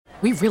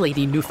We really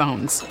need new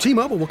phones.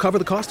 T-Mobile will cover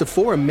the cost of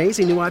 4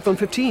 amazing new iPhone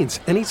 15s,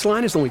 and each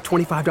line is only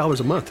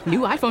 $25 a month. New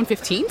iPhone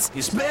 15s?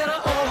 It's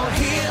better over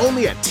here.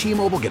 Only at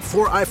T-Mobile, get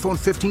 4 iPhone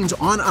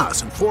 15s on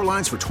us and 4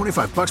 lines for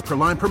 $25 per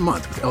line per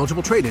month with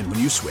eligible trade-in when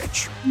you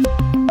switch.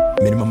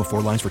 Minimum of 4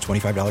 lines for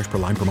 $25 per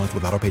line per month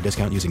with autopay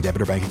discount using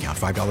debit or bank account.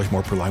 $5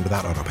 more per line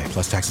without autopay,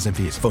 plus taxes and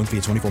fees. Phone fee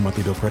at 24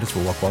 monthly bill credits for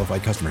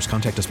well-qualified customers.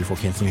 Contact us before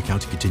canceling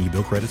account to continue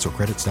bill credits or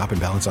credit stop and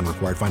balance on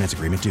required finance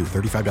agreement due.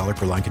 $35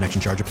 per line connection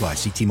charge applies.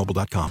 See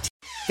T-Mobile.com.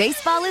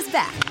 Baseball is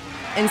back,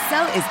 and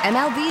so is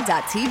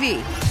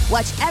MLB.tv.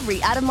 Watch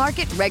every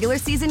out-of-market regular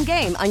season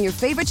game on your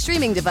favorite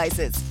streaming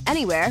devices.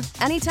 Anywhere,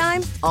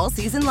 anytime, all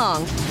season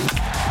long.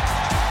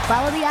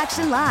 Follow the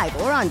action live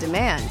or on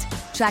demand.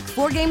 Track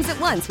 4 games at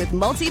once with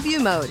multi-view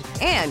mode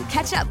and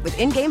catch up with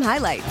in-game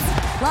highlights.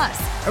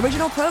 Plus,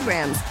 original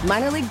programs,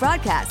 minor league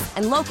broadcasts,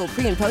 and local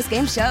pre- and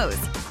post-game shows.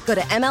 Go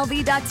to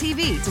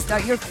MLB.tv to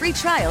start your free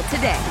trial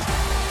today.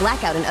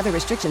 Blackout and other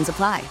restrictions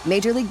apply.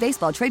 Major League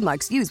Baseball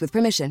trademarks used with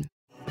permission.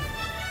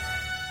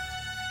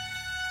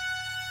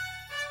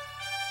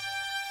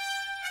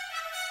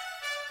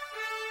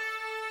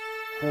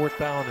 Fourth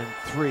down and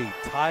 3,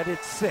 tied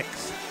at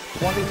 6,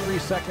 23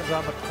 seconds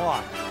on the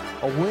clock.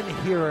 A win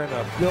here and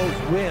a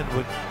Bills win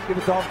would give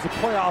the Dolphins the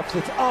playoffs.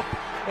 It's up,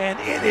 and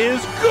it is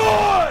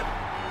good!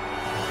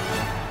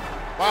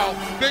 Wow,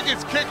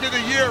 biggest kick of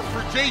the year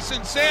for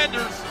Jason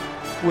Sanders,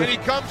 and he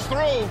comes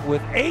through.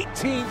 With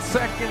 18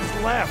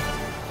 seconds left,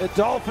 the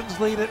Dolphins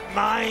lead at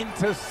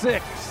 9-6.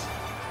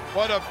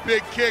 What a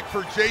big kick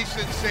for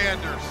Jason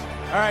Sanders.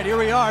 All right, here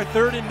we are,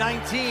 3rd and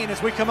 19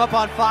 as we come up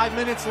on 5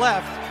 minutes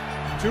left.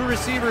 2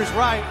 receivers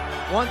right,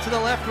 1 to the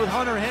left with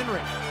Hunter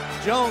Henry.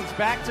 Jones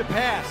back to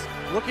pass,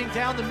 looking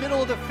down the middle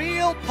of the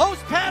field,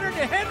 post pattern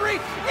to Henry,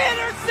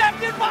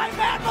 intercepted by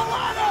Matt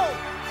Milano.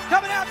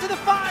 Coming out to the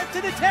 5,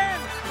 to the 10,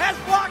 has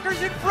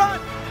blockers in front,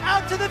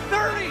 out to the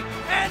 30,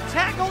 and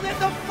tackled at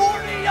the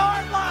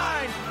 40-yard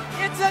line.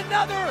 It's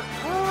another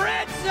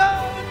red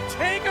zone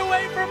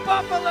takeaway from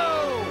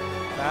Buffalo.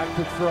 Back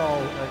to throw.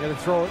 They're going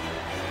to throw it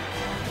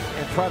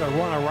and try to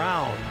run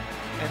around.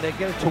 And they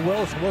get it to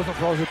Wilson. Wilson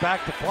throws it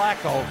back to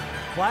Flacco.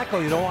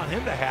 Flacco, you don't want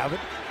him to have it.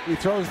 He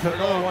throws it to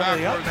another one of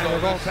the up men.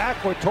 They're going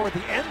backward toward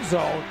the end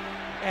zone.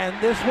 And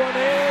this one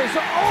is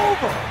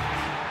over.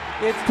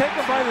 It's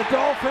taken by the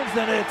Dolphins,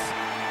 and it's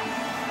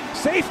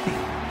safety.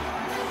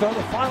 So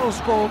the final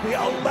score will be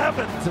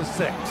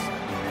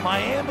 11-6.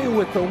 Miami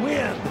with the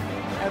win.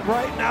 And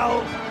right now,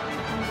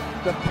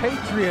 the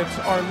Patriots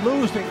are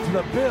losing to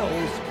the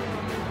Bills.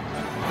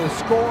 The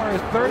score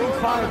is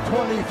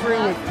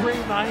 35-23 with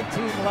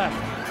 3:19 left.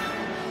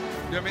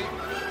 Jimmy,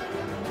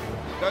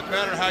 doesn't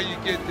matter how you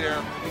get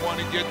there. You want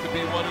to get to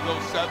be one of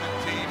those 7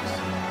 teams.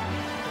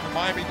 The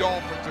Miami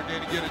Dolphins are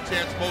going to get a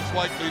chance most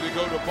likely to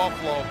go to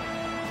Buffalo,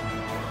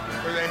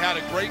 where they had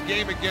a great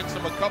game against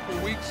them a couple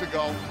weeks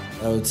ago.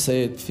 I would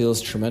say it feels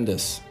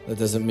tremendous. That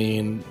doesn't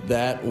mean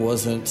that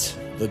wasn't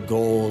the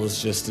goal,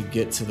 is just to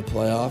get to the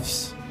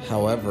playoffs.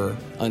 However,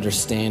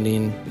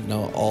 understanding,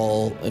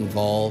 all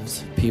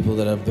involved, people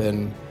that have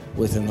been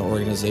within the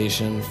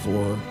organization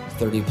for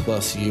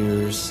 30-plus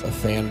years, a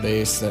fan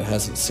base that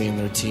hasn't seen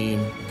their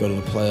team go to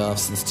the playoffs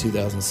since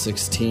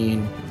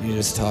 2016. You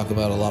just talk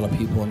about a lot of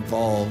people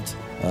involved.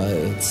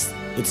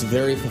 It's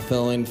very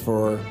fulfilling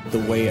for the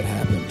way it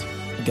happened.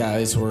 The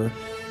guys were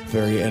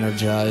very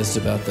energized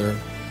about their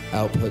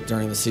output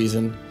during the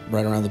season,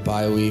 right around the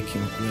bye week,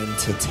 and then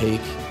to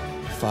take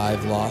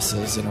 5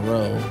 losses in a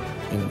row,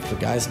 and for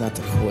guys not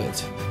to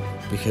quit,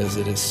 because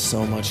it is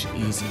so much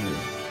easier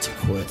to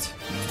quit.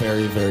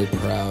 Very, very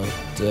proud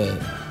to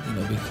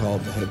be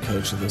called the head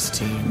coach of this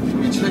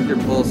team. You check your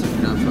pulse if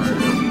you're not fired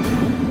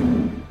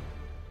up.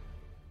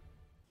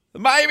 The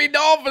Miami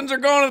Dolphins are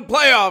going to the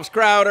playoffs,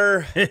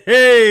 Crowder.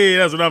 Hey,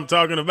 that's what I'm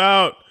talking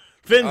about.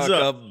 Fins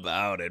up. Talk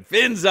about it.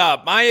 Fins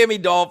up. Miami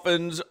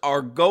Dolphins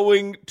are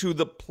going to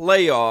the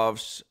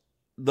playoffs.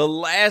 The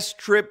last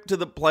trip to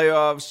the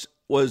playoffs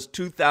was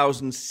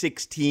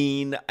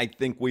 2016. I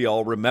think we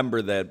all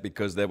remember that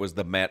because that was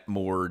the Matt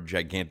Moore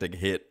gigantic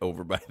hit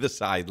over by the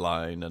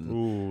sideline. And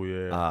ooh,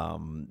 yeah.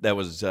 That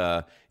was,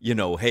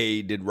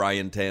 hey, did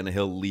Ryan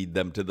Tannehill lead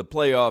them to the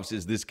playoffs?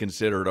 Is this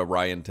considered a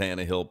Ryan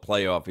Tannehill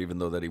playoff, even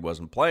though that he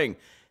wasn't playing?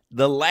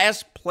 The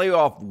last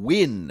playoff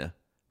win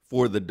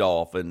for the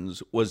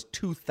Dolphins was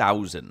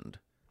 2000.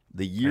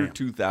 The year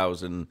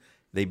 2000,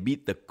 they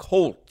beat the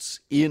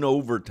Colts in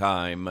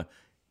overtime.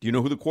 Do you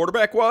know who the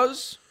quarterback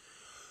was?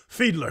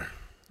 Fiedler.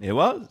 It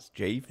was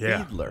Jay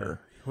Fiedler.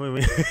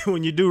 Yeah.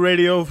 When you do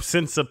radio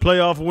since a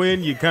playoff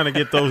win, you kind of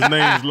get those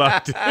names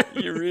locked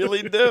in. You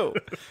really do.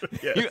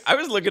 Yes. I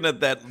was looking at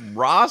that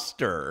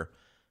roster.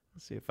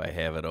 Let's see if I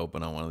have it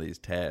open on one of these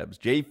tabs.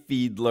 Jay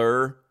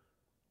Fiedler,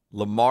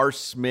 Lamar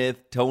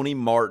Smith, Tony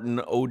Martin,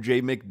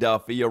 O.J.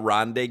 McDuffie,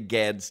 Aronde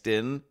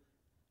Gadsden,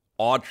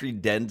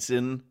 Autry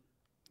Denson,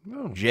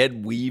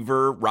 Jed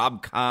Weaver,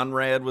 Rob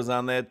Conrad was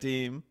on that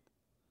team.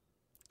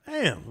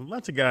 Damn,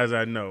 lots of guys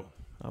I know.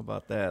 How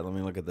about that? Let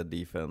me look at the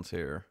defense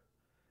here.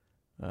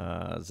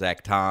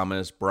 Zach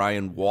Thomas,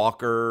 Brian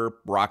Walker,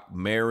 Brock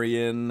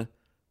Marion,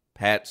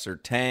 Pat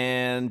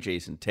Surtain,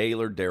 Jason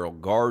Taylor, Daryl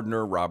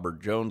Gardner,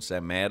 Robert Jones,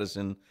 Sam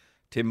Madison,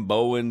 Tim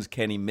Bowens,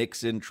 Kenny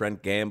Mixon,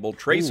 Trent Gamble,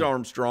 Trace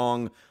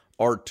Armstrong,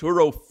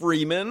 Arturo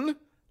Freeman,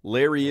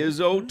 Larry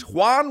Izzo,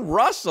 Twan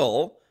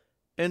Russell,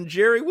 and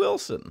Jerry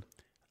Wilson.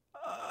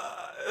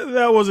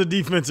 That was a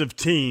defensive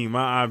team.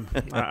 I'm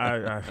going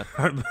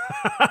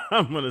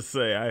to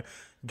say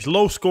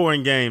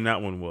low-scoring game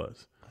that one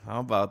was. How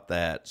about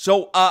that?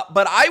 So,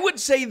 but I would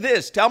say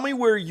this. Tell me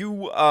where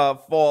you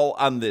fall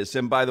on this.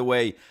 And by the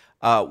way,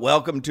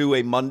 welcome to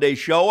a Monday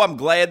show. I'm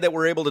glad that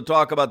we're able to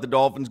talk about the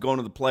Dolphins going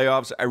to the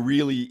playoffs. I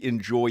really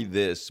enjoy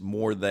this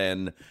more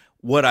than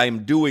what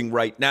I'm doing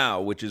right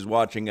now, which is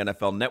watching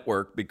NFL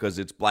Network because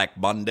it's Black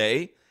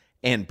Monday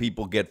and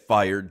people get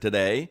fired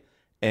today.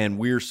 And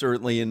we're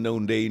certainly in no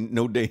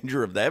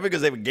danger of that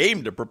because they have a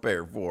game to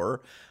prepare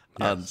for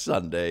on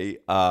Sunday.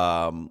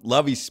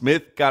 Lovie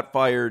Smith got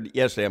fired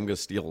yesterday. I'm going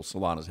to steal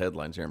Solana's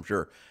headlines here, I'm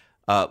sure.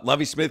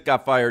 Lovie Smith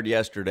got fired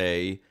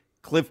yesterday.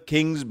 Cliff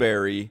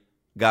Kingsbury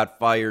got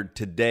fired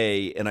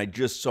today. And I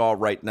just saw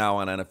right now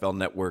on NFL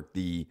Network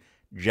the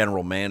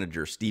general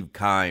manager, Steve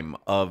Keim,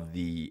 of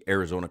the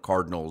Arizona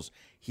Cardinals.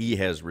 He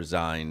has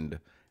resigned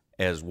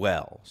as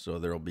well. So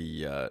there will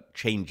be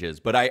changes.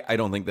 But I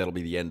don't think that'll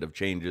be the end of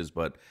changes,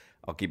 but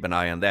I'll keep an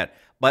eye on that.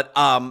 But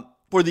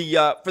for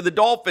the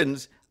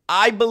Dolphins,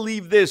 I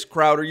believe this,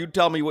 Crowder. You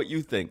tell me what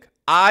you think.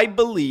 I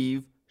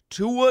believe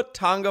Tua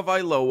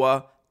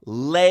Tagovailoa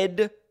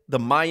led the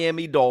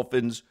Miami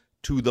Dolphins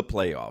to the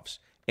playoffs.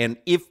 And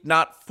if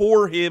not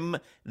for him,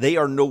 they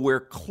are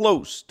nowhere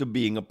close to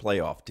being a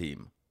playoff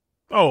team.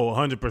 Oh,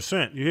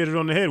 100%. You hit it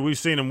on the head. We've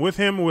seen them with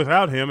him or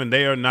without him, and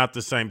they are not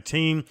the same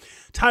team.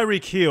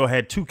 Tyreek Hill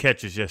had 2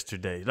 catches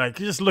yesterday. Like,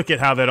 just look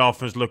at how that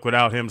offense looked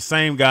without him.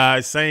 Same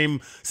guys, same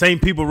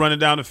people running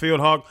down the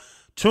field, Hawk.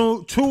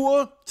 Tua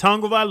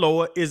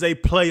Tagovailoa is a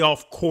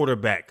playoff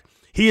quarterback.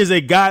 He is a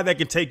guy that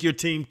can take your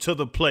team to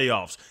the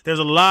playoffs. There's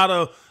a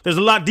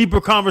lot deeper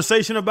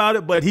conversation about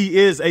it, but he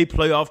is a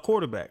playoff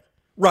quarterback.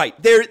 Right.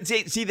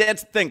 See,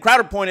 that's the thing.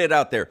 Crowder pointed it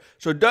out there.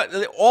 So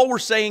all we're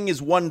saying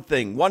is one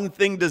thing. One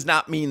thing does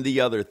not mean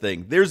the other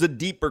thing. There's a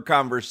deeper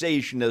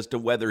conversation as to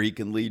whether he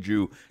can lead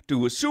you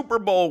to a Super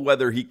Bowl,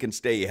 whether he can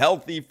stay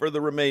healthy for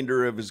the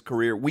remainder of his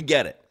career. We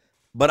get it.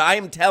 But I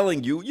am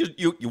telling you,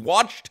 you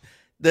watched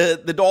the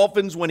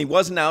Dolphins when he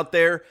wasn't out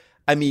there.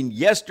 I mean,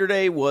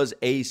 yesterday was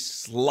a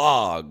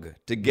slog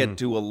to get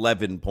to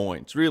 11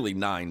 points, really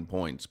 9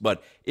 points,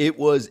 but it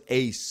was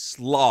a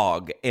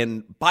slog.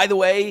 And by the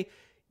way,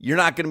 you're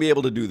not going to be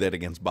able to do that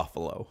against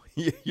Buffalo.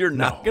 You're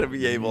not going to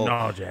be able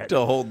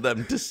to hold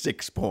them to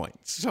 6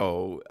 points.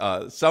 So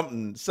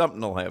something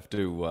will have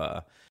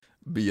to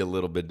be a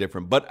little bit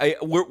different. But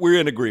we're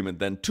in agreement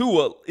then.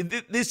 Tua,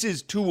 this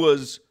is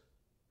Tua's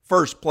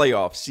first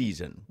playoff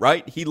season,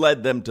 right? He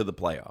led them to the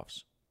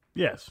playoffs.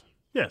 Yes.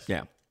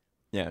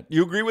 Yeah.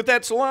 You agree with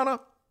that, Solana?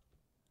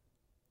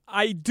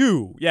 I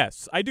do.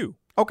 Yes, I do.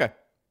 Okay.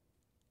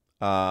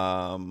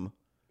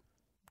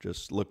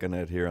 Just looking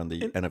at here on the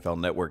NFL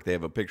Network, they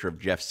have a picture of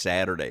Jeff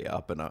Saturday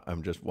up, and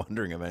I'm just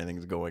wondering if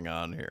anything's going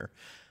on here.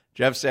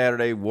 Jeff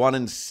Saturday,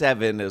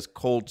 1-7 as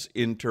Colts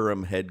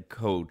interim head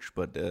coach,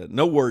 but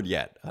no word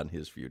yet on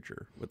his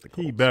future with the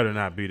Colts. He better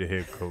not be the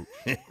head coach.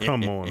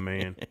 Come on,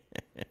 man.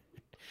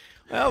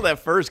 Well, that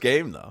first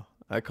game, though,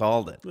 I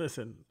called it.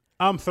 Listen,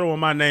 I'm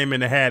throwing my name in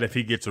the hat if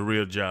he gets a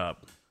real job.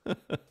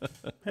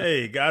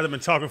 Hey, guys, I've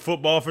been talking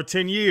football for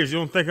 10 years. You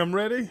don't think I'm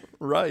ready?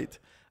 Right.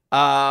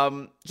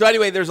 So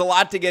anyway, there's a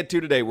lot to get to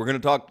today. We're going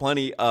to talk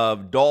plenty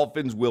of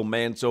Dolphins. Will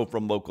Manso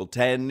from Local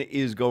 10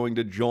 is going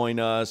to join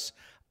us.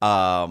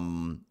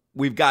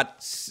 We've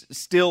got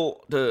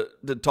still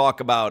to talk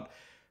about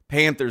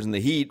Panthers and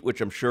the Heat,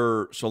 which I'm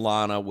sure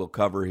Solana will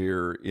cover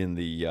here in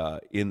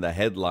the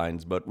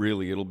headlines. But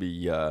really, it'll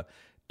be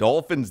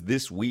Dolphins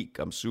this week.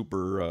 I'm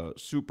super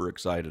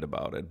excited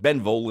about it.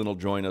 Ben Volin will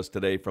join us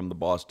today from the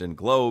Boston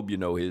Globe. You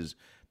know, his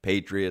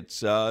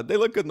Patriots, they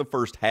look good in the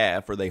first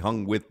half, or they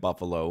hung with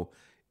Buffalo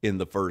in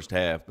the first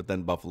half, but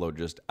then Buffalo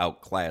just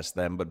outclassed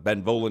them. But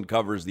Ben Volin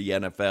covers the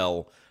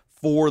NFL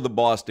for the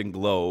Boston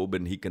Globe,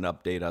 and he can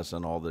update us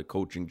on all the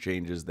coaching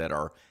changes that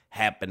are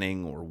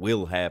happening or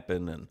will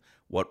happen and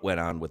what went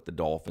on with the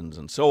Dolphins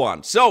and so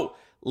on. So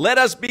let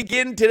us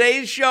begin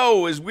today's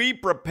show as we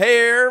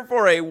prepare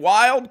for a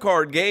wild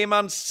card game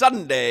on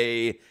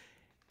Sunday.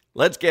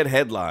 Let's get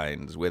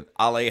headlines with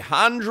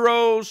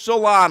Alejandro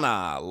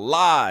Solana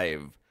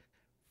live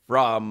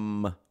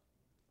from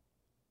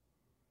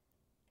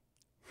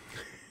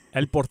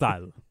El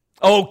Portal.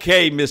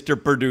 Okay,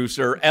 Mr.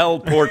 Producer,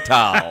 El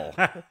Portal.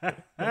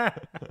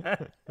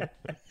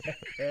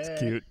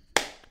 It's cute.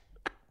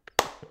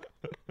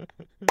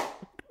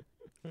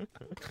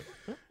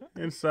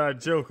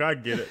 Inside joke, I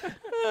get it.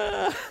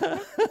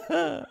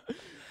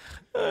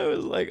 I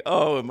was like,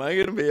 oh, am I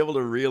going to be able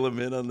to reel him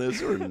in on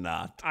this or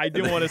not? I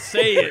didn't want to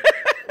say it.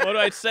 What do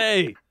I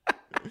say?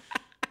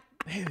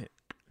 Damn it.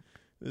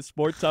 The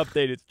sports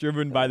update is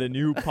driven by the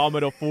new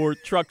Palmetto Ford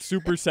Truck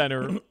Super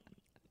Center.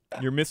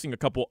 You're missing a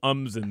couple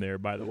ums in there,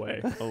 by the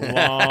way. A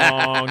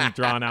long,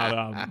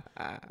 drawn-out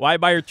Why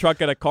buy your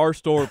truck at a car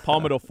store,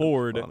 Palmetto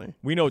Ford? Funny.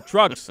 We know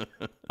trucks.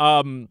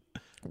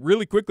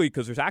 Really quickly,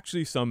 because there's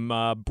actually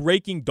some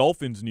breaking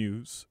Dolphins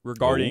news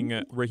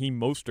regarding Raheem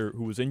Mostert,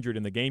 who was injured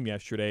in the game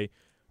yesterday.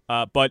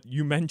 But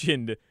you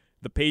mentioned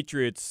the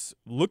Patriots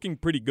looking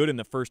pretty good in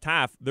the first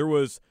half. There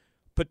was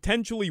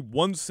potentially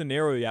one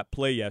scenario at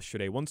play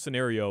yesterday, one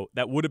scenario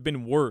that would have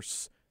been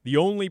worse. The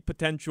only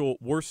potential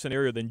worse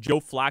scenario than Joe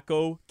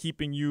Flacco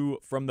keeping you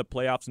from the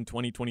playoffs in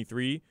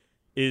 2023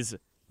 is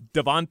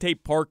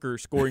Devontae Parker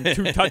scoring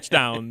 2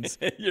 touchdowns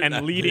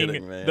and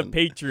leading the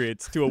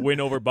Patriots to a win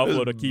over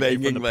Buffalo to keep you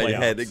from the playoffs. Banging my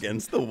head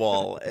against the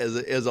wall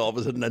as all of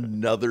a sudden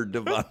another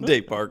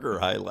Devontae Parker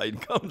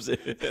highlight comes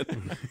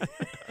in.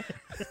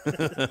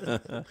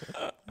 The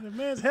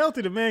man's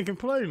healthy. The man can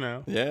play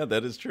now. Yeah,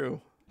 that is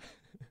true.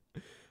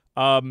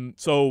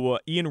 So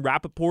Ian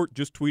Rappaport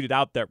just tweeted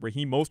out that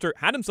Raheem Mostert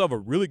had himself a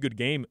really good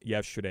game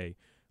yesterday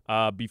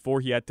before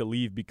he had to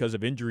leave because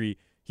of injury.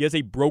 He has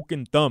a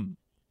broken thumb,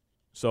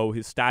 so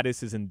his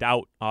status is in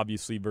doubt,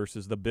 obviously,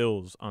 versus the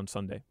Bills on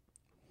Sunday.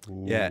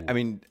 Ooh. Yeah, I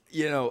mean,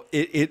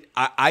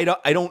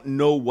 I don't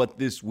know what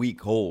this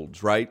week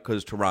holds, right?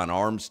 Because Teron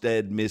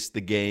Armstead missed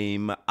the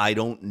game. I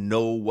don't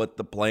know what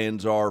the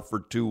plans are for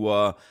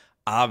Tua.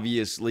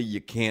 Obviously, you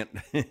can't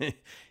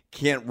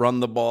run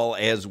the ball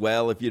as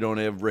well if you don't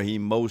have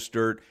Raheem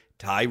Mostert.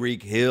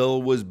 Tyreek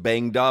Hill was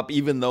banged up,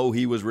 even though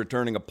he was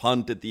returning a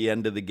punt at the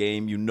end of the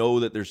game. You know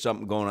that there's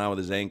something going on with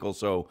his ankle.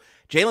 So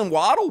Jalen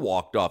Waddle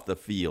walked off the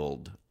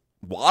field,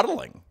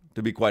 waddling,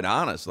 to be quite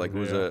honest. Like, it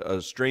was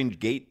a strange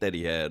gait that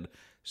he had.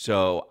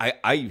 So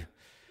I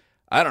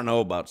don't know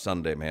about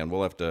Sunday, man.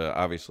 We'll have to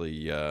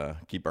obviously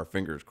keep our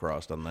fingers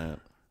crossed on that.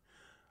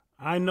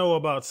 I know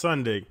about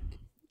Sunday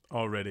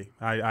already.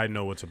 I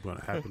know what's going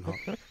to happen.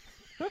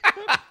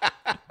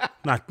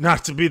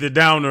 Not to be the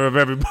downer of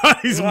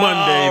everybody's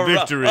Monday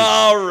victory.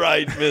 All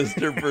right,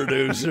 Mr.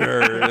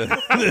 Producer.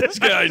 This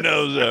guy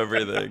knows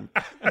everything.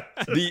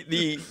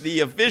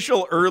 The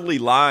official early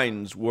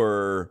lines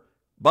were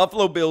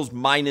Buffalo Bills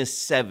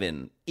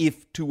 -7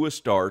 if Tua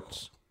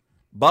starts,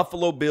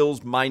 Buffalo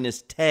Bills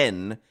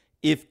 -10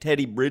 if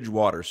Teddy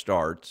Bridgewater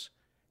starts,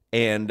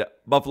 and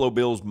Buffalo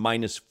Bills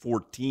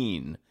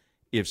 -14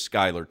 if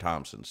Skylar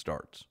Thompson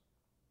starts.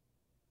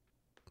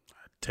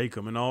 Take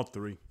them in all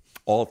three.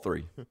 All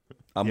three.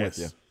 I'm with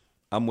you.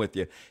 I'm with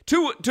you.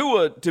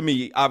 Tua, to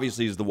me,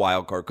 obviously, is the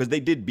wild card because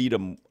they did beat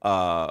him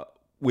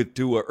with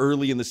Tua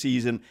early in the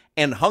season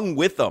and hung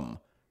with them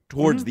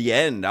towards the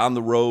end on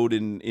the road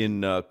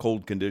in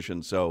cold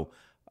conditions. So,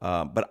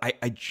 but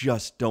I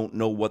just don't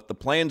know what the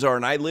plans are.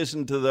 And I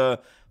listened to the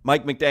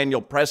Mike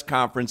McDaniel press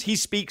conference. He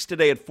speaks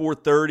today at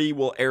 4:30.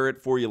 We'll air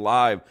it for you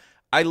live.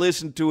 I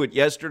listened to it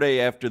yesterday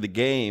after the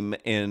game,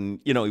 and,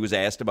 he was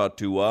asked about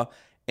Tua.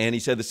 And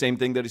he said the same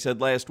thing that he said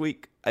last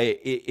week.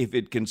 If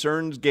it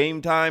concerns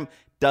game time,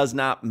 does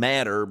not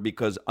matter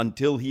because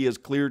until he has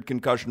cleared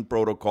concussion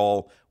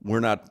protocol, we're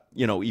not,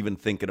 even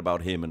thinking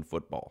about him in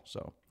football.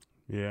 So,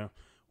 yeah,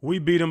 we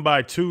beat them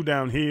by 2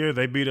 down here.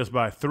 They beat us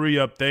by 3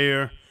 up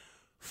there.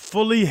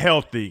 Fully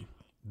healthy.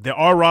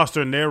 Our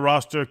roster and their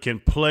roster can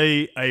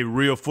play a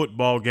real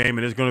football game,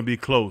 and it's going to be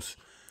close.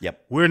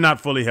 Yep. We're not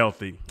fully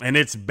healthy, and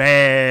it's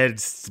bad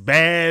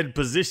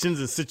positions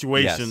and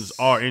situations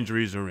our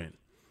injuries are in.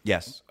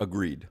 Yes,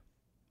 agreed.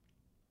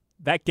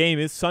 That game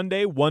is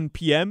Sunday, 1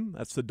 p.m.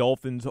 That's the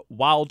Dolphins'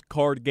 wild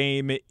card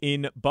game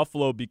in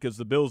Buffalo because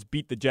the Bills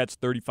beat the Jets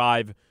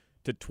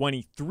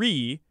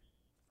 35-23.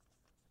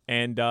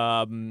 And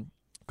a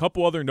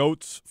couple other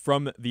notes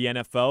from the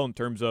NFL in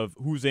terms of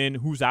who's in,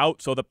 who's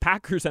out. So the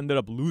Packers ended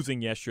up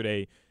losing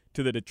yesterday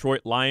to the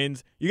Detroit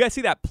Lions. You guys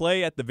see that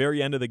play at the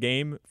very end of the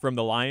game from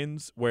the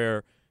Lions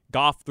where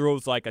Goff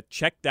throws like a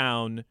check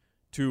down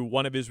to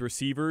one of his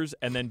receivers,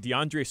 and then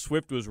DeAndre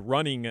Swift was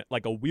running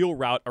like a wheel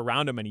route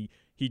around him, and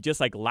he just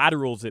like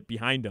laterals it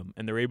behind him,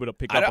 and they're able to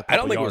pick up a couple I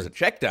don't think yards. it was a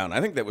check down. I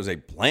think that was a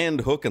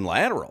planned hook and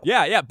lateral.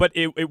 Yeah, but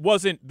it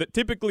wasn't.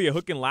 Typically, a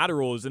hook and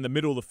lateral is in the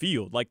middle of the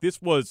field. Like,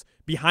 this was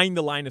behind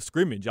the line of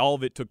scrimmage. All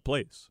of it took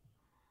place.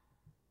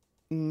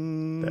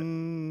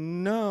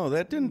 No,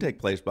 that didn't take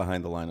place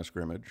behind the line of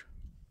scrimmage.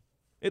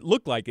 It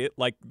looked like it.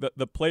 Like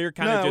the player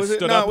kind of just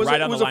stood up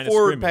right on the line of scrimmage. It was a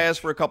forward pass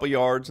for a couple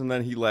yards, and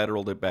then he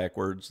lateraled it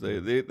backwards.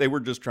 They were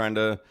just trying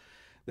to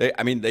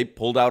they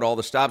pulled out all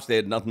the stops. They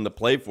had nothing to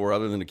play for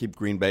other than to keep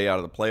Green Bay out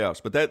of the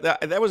playoffs. But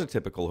that was a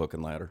typical hook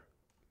and ladder.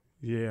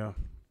 Yeah.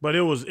 But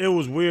it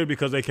was weird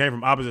because they came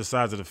from opposite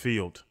sides of the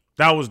field.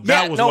 That was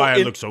why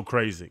it looked so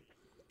crazy.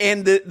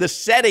 And the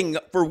setting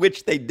for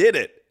which they did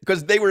it,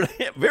 because they were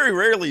very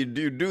rarely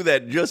do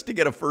that just to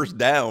get a first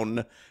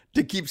down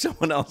to keep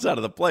someone else out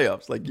of the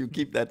playoffs. Like, you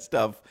keep that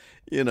stuff,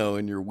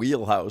 in your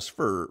wheelhouse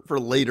for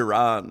later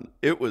on.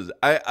 It was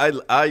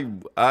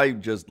I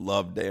just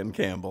love Dan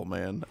Campbell,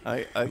 man.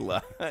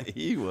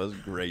 He was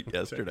great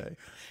yesterday.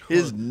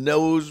 His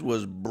nose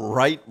was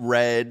bright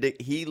red.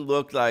 He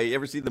looked like, you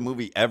ever see the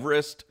movie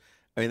Everest?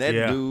 I mean,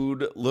 that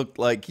dude looked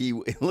like he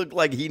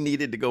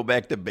needed to go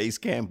back to base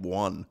camp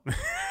 1.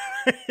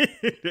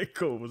 That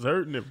coach was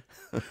hurting him.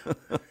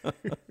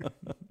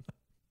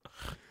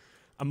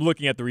 I'm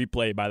looking at the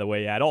replay, by the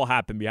way. Yeah, it all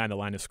happened behind the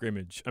line of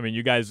scrimmage. I mean,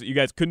 you guys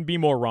couldn't be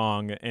more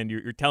wrong, and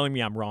you're telling me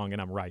I'm wrong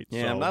and I'm right.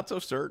 Yeah, so, I'm not so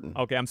certain.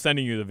 Okay, I'm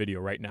sending you the video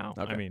right now.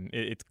 Okay. I mean,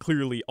 it's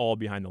clearly all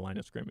behind the line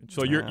of scrimmage.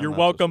 So you're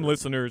welcome,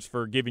 listeners,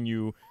 for giving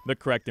you the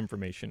correct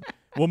information.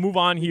 We'll move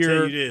on here. I'll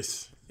tell you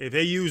this. If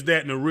they use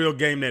that in a real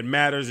game that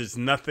matters, it's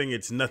nothing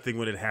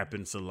when it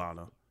happens,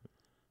 Solana.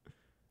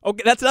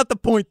 Okay, that's not the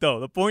point, though.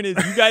 The point is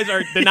you guys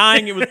are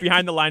denying it was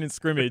behind the line of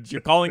scrimmage. You're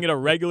calling it a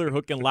regular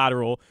hook and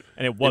lateral,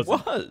 and it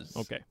wasn't. It was.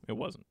 Okay, it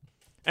wasn't.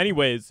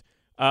 Anyways,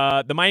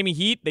 the Miami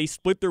Heat, they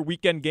split their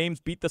weekend games,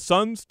 beat the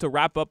Suns to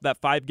wrap up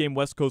that 5-game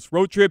West Coast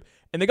road trip,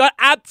 and they got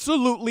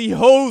absolutely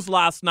hosed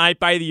last night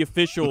by the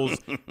officials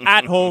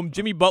at home.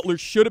 Jimmy Butler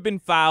should have been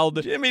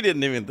fouled. Jimmy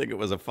didn't even think it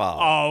was a foul.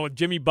 Oh,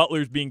 Jimmy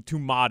Butler's being too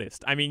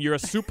modest. I mean, you're a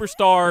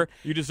superstar.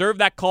 You deserve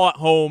that call at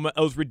home. It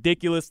was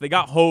ridiculous. They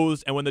got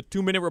hosed, and when the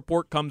 2-minute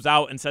report comes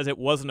out and says it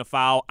wasn't a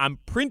foul, I'm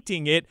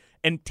printing it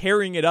and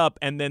tearing it up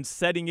and then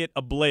setting it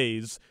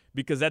ablaze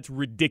because that's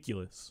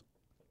ridiculous.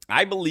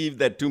 I believe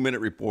that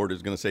 2-minute report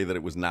is going to say that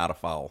it was not a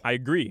foul. I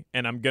agree,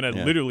 and I'm going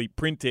to literally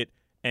print it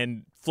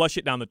and flush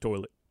it down the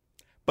toilet.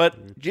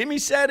 But Jimmy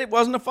said it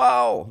wasn't a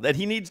foul, that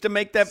he needs to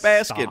make that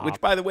basket, which,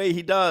 by the way,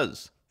 he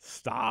does.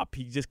 Stop.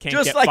 He just can't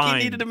just get like fined.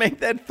 He needed to make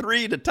that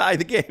 3 to tie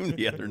the game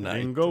the other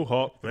night. And go,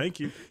 Hawk.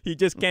 Thank you. He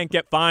just can't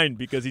get fined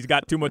because he's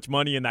got too much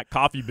money in that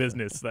coffee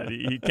business that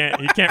he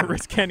can't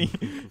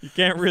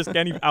risk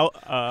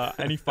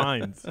any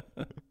fines.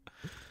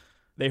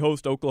 They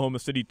host Oklahoma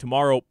City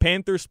tomorrow.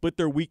 Panthers split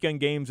their weekend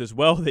games as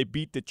well. They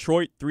beat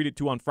Detroit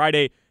 3-2 on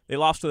Friday. They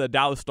lost to the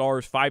Dallas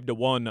Stars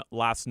 5-1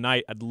 last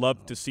night. I'd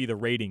love to see the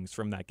ratings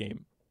from that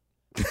game.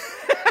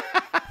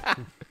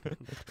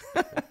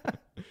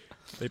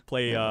 They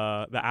play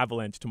the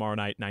Avalanche tomorrow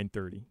night,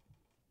 9:30.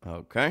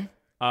 Okay.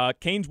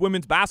 Canes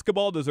women's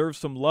basketball deserves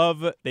some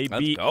love. They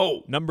beat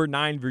number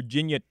 9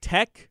 Virginia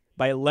Tech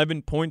by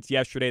 11 points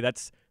yesterday.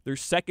 That's their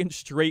second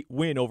straight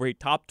win over a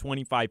top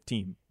 25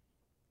 team.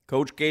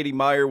 Coach Katie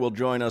Meyer will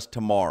join us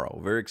tomorrow.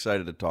 Very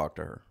excited to talk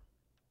to her.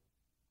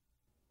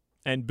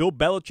 And Bill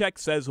Belichick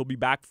says he'll be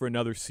back for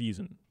another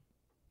season.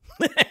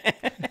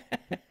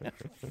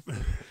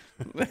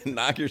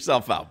 Knock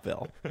yourself out,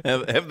 Bill.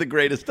 Have the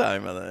greatest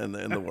time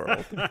in the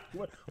world.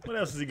 What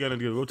else is he going to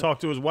do? Go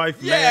talk to his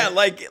wife? Yeah, man?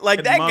 like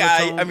that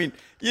guy. I mean,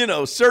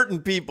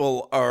 certain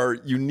people are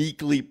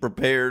uniquely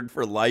prepared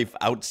for life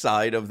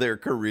outside of their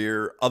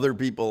career. Other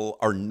people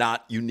are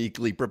not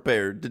uniquely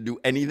prepared to do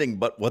anything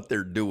but what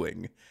they're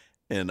doing.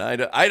 And I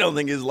don't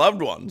think his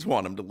loved ones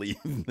want him to leave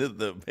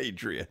the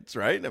Patriots,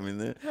 right? I mean,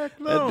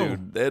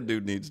 that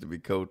dude needs to be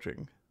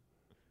coaching.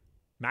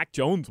 Mac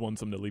Jones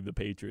wants him to leave the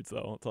Patriots,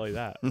 though. I'll tell you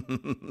that.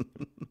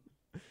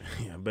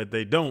 Yeah, but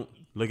they don't.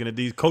 Looking at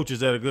these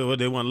coaches that are good, what,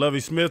 they want Lovie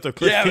Smith or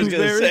Cliff Kingsbury? I was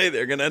going to say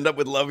they're going to end up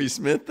with Lovie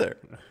Smith there.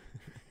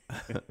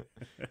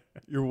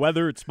 Your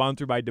weather, it's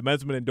sponsored by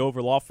DeMesman and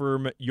Dover Law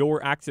Firm.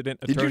 Your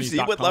accident attorneys. Did you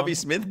see what Lovie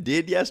Smith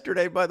did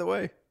yesterday, by the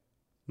way?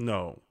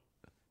 No.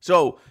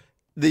 So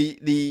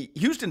the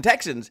Houston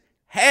Texans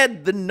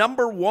had the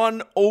number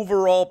 1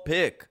 overall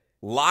pick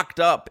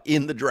locked up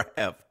in the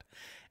draft,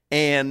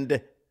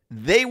 and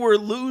they were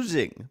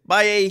losing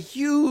by a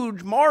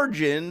huge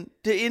margin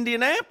to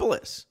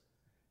Indianapolis.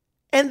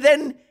 And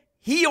then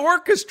he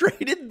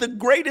orchestrated the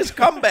greatest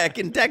comeback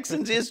in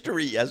Texans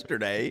history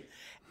yesterday,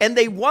 and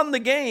they won the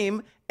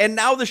game, and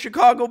now the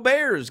Chicago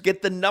Bears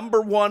get the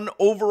number 1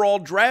 overall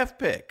draft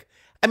pick.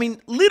 I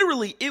mean,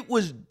 literally, it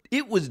was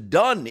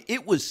done.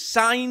 It was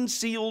signed,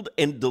 sealed,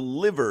 and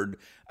delivered.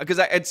 Because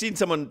I'd seen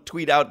someone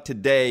tweet out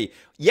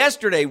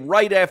yesterday,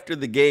 right after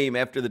the game,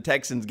 after the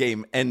Texans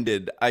game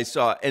ended, I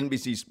saw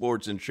NBC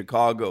Sports in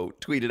Chicago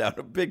tweeted out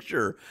a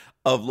picture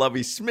of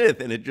Lovie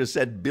Smith, and it just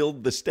said,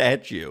 "Build the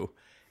statue."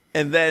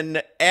 And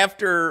then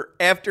after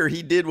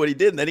he did what he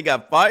did, and then he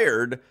got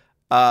fired,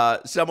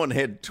 someone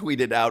had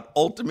tweeted out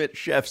 "ultimate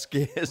chef's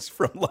kiss"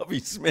 from Lovie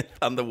Smith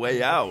on the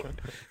way out.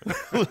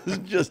 It was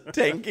just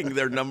tanking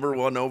their number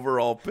 1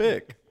 overall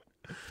pick.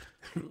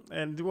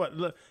 And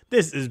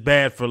this is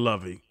bad for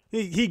Lovie.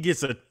 He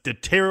gets the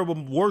terrible,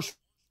 worst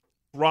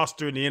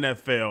roster in the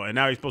NFL, and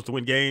now he's supposed to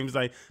win games.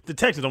 Like, the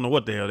Texans don't know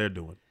what the hell they're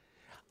doing.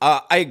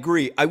 I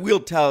agree. I will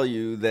tell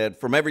you that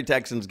from every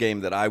Texans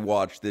game that I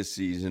watched this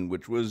season,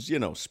 which was,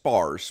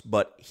 sparse,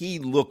 but he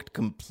looked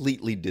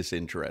completely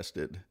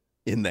disinterested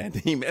in that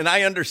team. And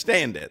I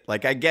understand it.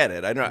 Like, I get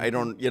it. I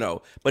don't,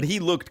 but he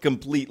looked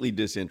completely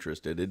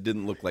disinterested. It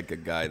didn't look like a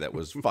guy that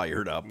was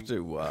fired up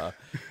to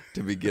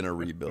begin a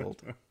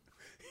rebuild.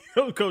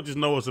 Those coaches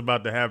know what's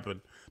about to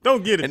happen.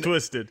 Don't get it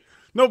twisted.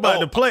 Nobody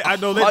to play. I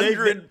know that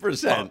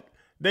 100%.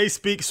 They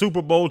speak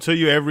Super Bowl to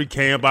you every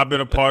camp. I've been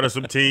a part of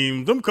some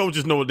teams. Them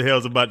coaches know what the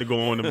hell's about to go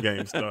on when them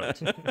games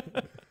start.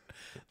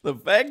 The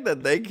fact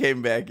that they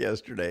came back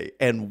yesterday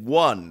and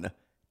won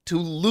to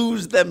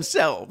lose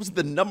themselves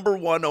the number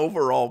 1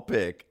 overall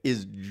pick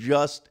is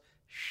just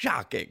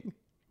shocking.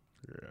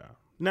 Yeah.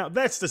 Now,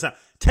 that's the sign.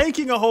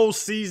 Tanking a whole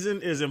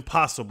season is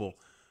impossible.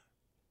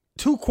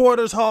 2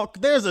 quarters, Hawk,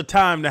 there's a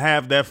time to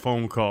have that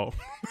phone call.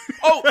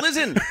 Oh,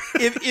 listen,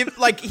 if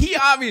like he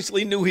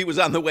obviously knew he was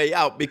on the way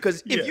out,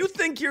 because if you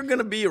think you're going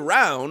to be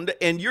around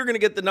and you're going to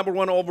get the number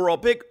 1 overall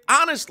pick,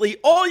 honestly,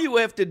 all you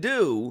have to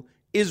do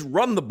is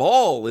run the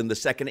ball in the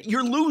second.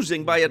 You're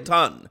losing by a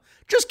ton.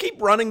 Just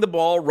keep running the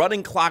ball,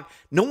 running clock.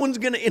 No one's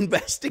going to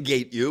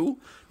investigate you.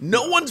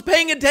 No one's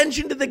paying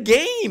attention to the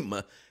game.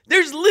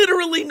 There's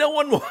literally no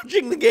one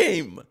watching the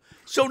game.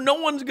 So no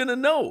one's going to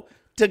know.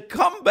 To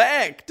come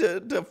back,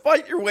 to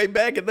fight your way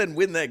back and then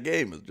win that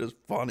game is just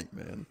funny,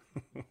 man.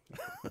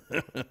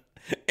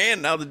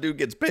 And now the dude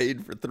gets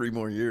paid for 3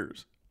 more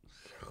years.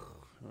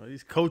 Oh,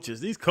 these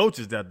coaches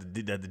got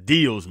the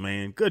deals,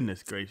 man.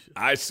 Goodness gracious.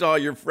 I saw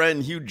your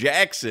friend Hugh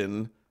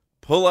Jackson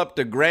pull up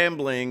to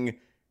Grambling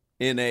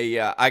in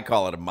a, I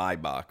call it a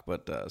Maybach,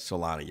 but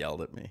Solana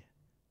yelled at me.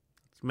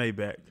 It's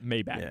Maybach.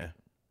 Yeah,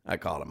 I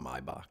call it a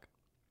Maybach.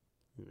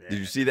 Yeah. Did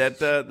you see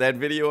that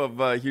video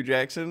of Hugh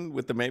Jackson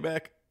with the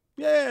Maybach?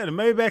 Yeah, the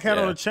Maybach had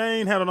on a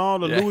chain, had on all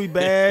the Louis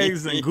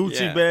bags and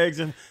Gucci bags,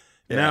 and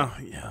now,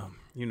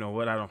 you know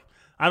what? I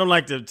don't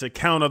like to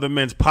count other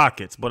men's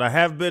pockets, but I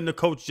have been to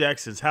Coach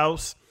Jackson's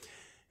house,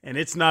 and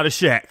it's not a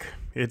shack.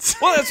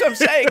 Well, that's what I'm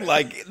saying.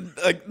 Like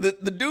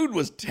the dude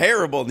was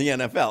terrible in the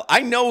NFL.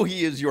 I know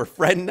he is your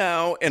friend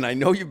now, and I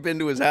know you've been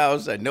to his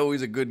house. I know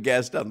he's a good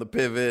guest on the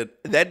Pivot.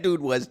 That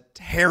dude was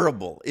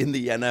terrible in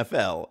the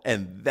NFL,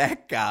 and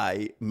that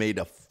guy made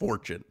a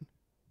fortune.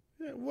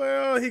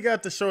 Well, he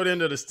got the short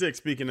end of the stick,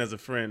 speaking as a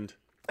friend.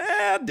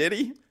 Did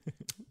he?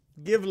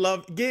 Give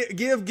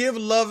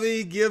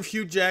Lovey, give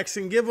Hugh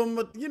Jackson, give him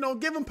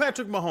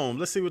Patrick Mahomes.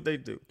 Let's see what they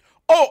do.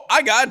 Oh,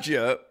 I got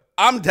you.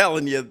 I'm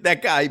telling you,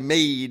 that guy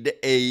made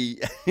a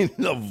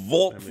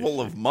vault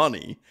full of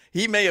money.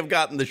 He may have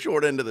gotten the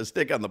short end of the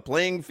stick on the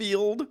playing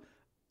field.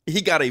 He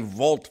got a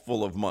vault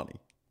full of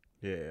money.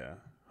 Yeah.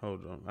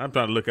 Hold on. I'm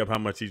trying to look up how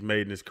much he's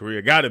made in his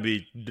career. Got to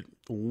be,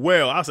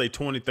 I'll say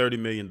 $20-30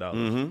 million.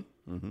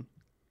 Mm-hmm. Mm-hmm.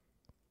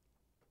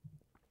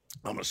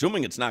 I'm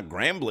assuming it's not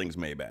Grambling's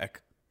Maybach.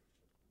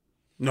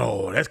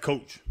 No, that's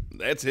Coach.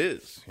 That's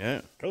his,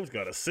 yeah. Coach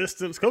got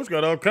assistants. Coach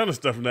got all kind of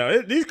stuff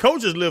now. These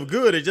coaches live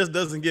good. It just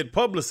doesn't get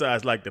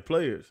publicized like the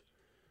players.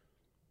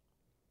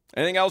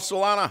 Anything else,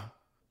 Solana?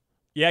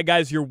 Yeah,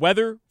 guys, your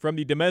weather from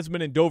the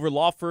Demesman and Dover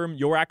Law Firm,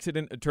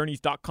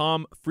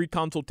 youraccidentattorneys.com. Free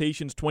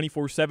consultations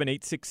 24/7,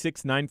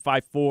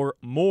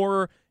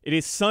 866-954-MORE. It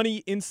is sunny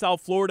in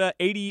South Florida,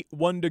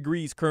 81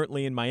 degrees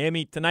currently in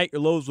Miami. Tonight,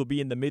 your lows will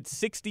be in the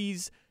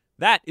mid-60s.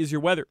 That is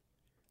your weather.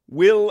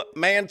 Will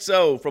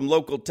Manso from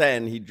Local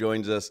 10. He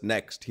joins us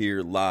next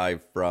here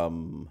live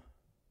from...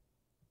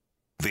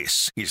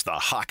 This is the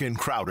Hawk and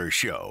Crowder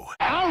Show.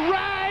 All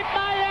right,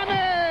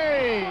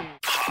 Miami!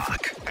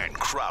 Hawk and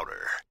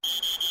Crowder.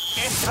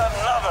 It's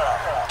another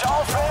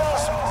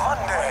Dolphins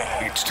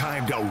Monday. It's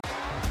time to...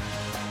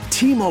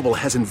 T-Mobile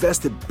has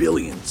invested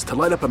billions to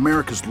light up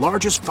America's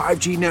largest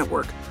 5G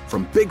network,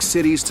 from big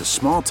cities to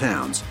small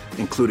towns,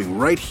 including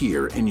right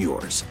here in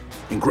yours.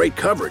 And great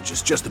coverage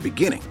is just the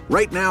beginning.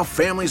 Right now,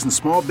 families and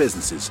small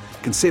businesses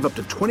can save up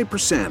to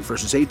 20%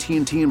 versus AT&T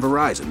and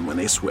Verizon when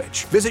they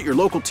switch. Visit your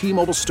local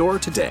T-Mobile store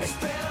today.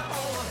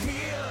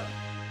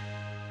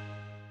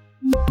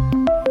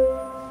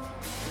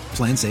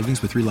 Plan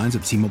savings with 3 lines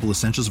of T-Mobile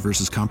Essentials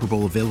versus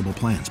comparable available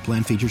plans.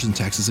 Plan features and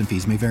taxes and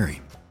fees may vary.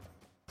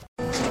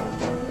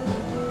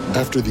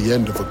 After the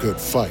end of a good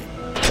fight,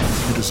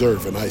 you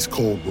deserve an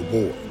ice-cold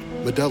reward.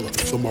 Modelo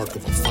is the mark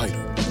of a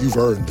fighter. You've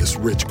earned this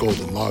rich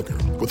golden lager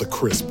with a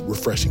crisp,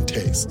 refreshing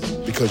taste.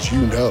 Because you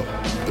know,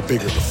 the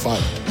bigger the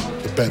fight,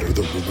 the better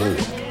the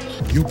reward.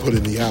 You put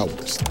in the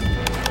hours,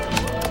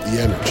 the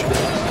energy,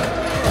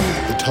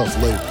 the tough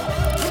labor.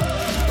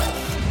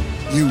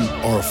 You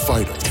are a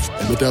fighter,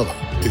 and Modelo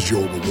is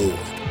your reward.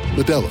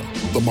 Modelo,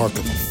 the mark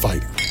of a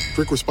fighter.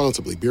 Drink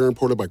responsibly. Beer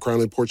imported by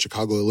Crown Imports,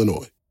 Chicago,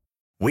 Illinois.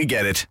 We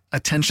get it.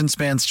 Attention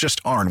spans just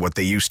aren't what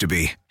they used to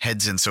be.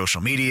 Heads in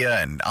social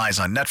media and eyes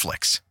on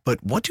Netflix.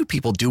 But what do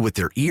people do with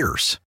their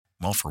ears?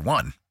 Well, for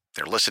one,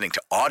 they're listening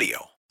to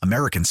audio.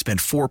 Americans spend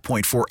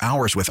 4.4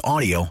 hours with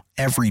audio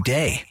every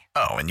day.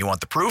 Oh, and you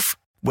want the proof?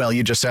 Well,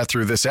 you just sat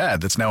through this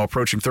ad that's now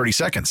approaching 30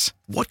 seconds.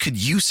 What could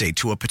you say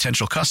to a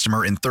potential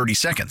customer in 30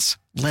 seconds?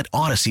 Let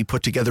Odyssey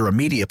put together a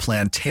media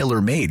plan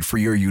tailor-made for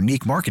your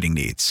unique marketing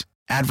needs.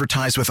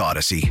 Advertise with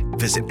Odyssey.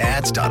 Visit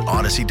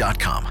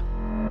ads.odyssey.com.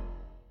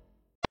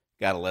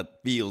 Got to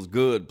let feels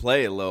good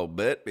play a little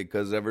bit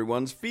because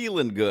everyone's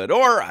feeling good.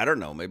 Or, I don't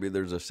know, maybe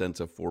there's a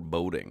sense of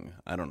foreboding.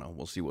 I don't know.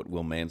 We'll see what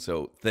Will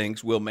Manso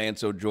thinks. Will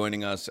Manso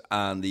joining us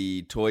on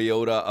the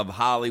Toyota of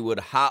Hollywood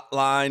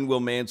hotline. Will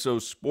Manso,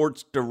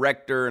 sports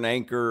director and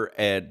anchor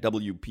at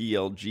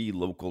WPLG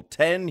Local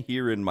 10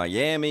 here in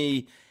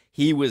Miami.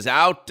 He was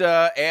out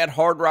at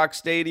Hard Rock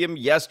Stadium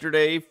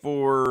yesterday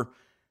for...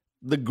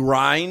 the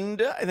grind.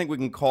 I think we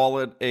can call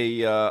it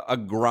a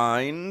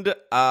grind.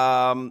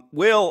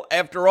 Will,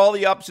 after all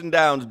the ups and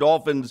downs,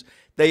 Dolphins,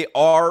 they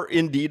are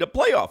indeed a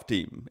playoff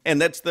team.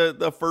 And that's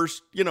the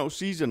first,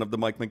 season of the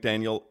Mike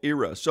McDaniel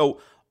era.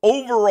 So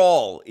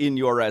overall, in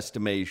your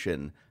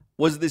estimation,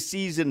 Was the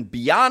season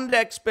beyond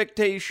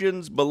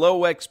expectations,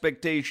 below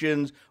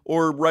expectations,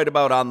 or right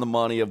about on the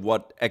money of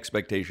what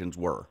expectations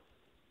were?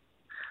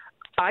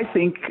 I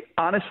think,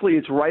 honestly,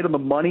 it's right on the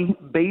money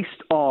based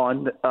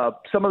on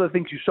some of the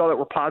things you saw that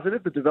were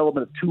positive, the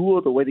development of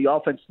Tua, the way the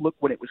offense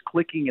looked when it was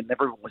clicking and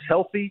everyone was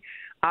healthy.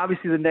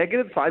 Obviously, the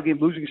negative, 5-game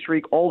losing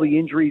streak, all the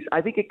injuries.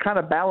 I think it kind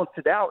of balanced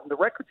it out, and the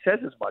record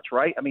says as much,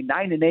 right? I mean,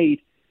 9-8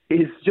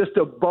 is just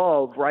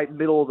above, right,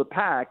 middle of the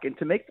pack. And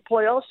to make the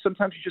playoffs,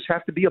 sometimes you just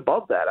have to be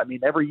above that. I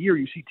mean, every year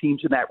you see teams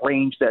in that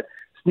range that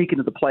sneak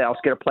into the playoffs,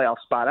 get a playoff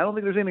spot. I don't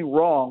think there's anything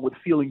wrong with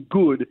feeling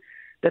good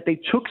that they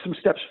took some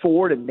steps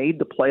forward and made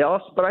the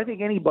playoffs. But I think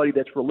anybody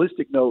that's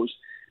realistic knows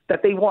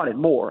that they wanted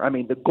more. I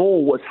mean, the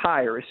goal was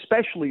higher,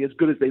 especially as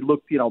good as they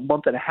looked, a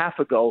month and a half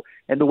ago,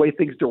 and the way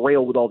things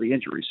derailed with all the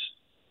injuries.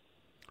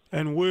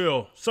 And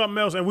Will, something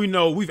else, and we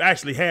know we've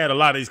actually had a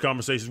lot of these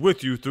conversations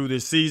with you through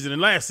this season and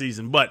last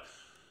season, but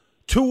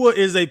Tua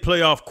is a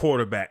playoff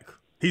quarterback.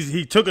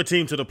 He took a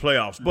team to the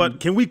playoffs,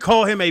 but can we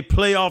call him a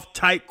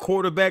playoff-type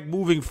quarterback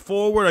moving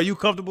forward? Are you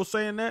comfortable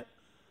saying that?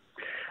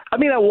 I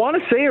mean, I want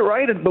to say it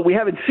right, but we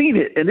haven't seen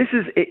it. And this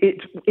is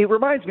it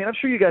reminds me, and I'm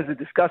sure you guys have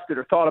discussed it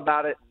or thought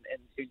about it,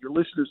 and your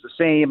listeners the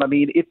same. I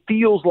mean, it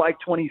feels like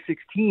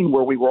 2016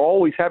 where we were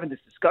always having this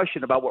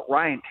discussion about what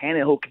Ryan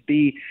Tannehill could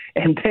be,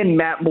 and then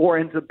Matt Moore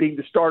ends up being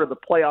the start of the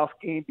playoff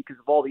game because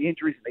of all the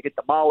injuries, and they get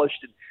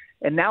demolished.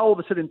 And now all of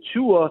a sudden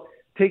Tua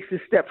takes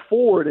this step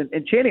forward.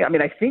 And Channing, I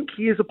mean, I think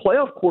he is a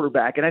playoff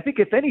quarterback. And I think,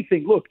 if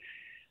anything, look,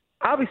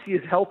 obviously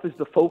his health is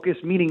the focus,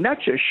 meaning not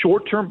just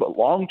short-term but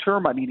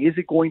long-term. I mean, is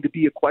it going to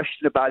be a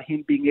question about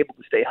him being able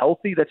to stay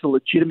healthy? That's a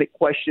legitimate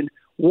question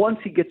once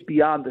he gets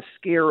beyond the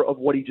scare of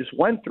what he just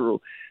went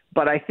through.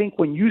 But I think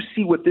when you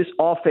see what this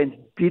offense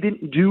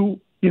didn't do,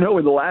 in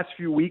the last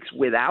few weeks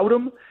without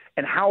him,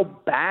 and how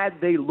bad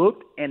they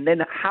looked, and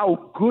then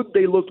how good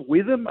they looked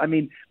with him. I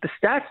mean, the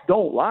stats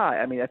don't lie.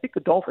 I mean, I think the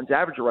Dolphins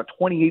average around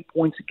 28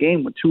 points a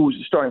game when Tua was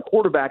the starting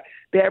quarterback.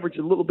 They averaged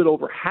a little bit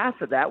over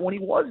half of that when he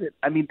wasn't.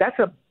 I mean, that's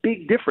a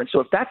big difference. So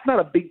if that's not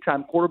a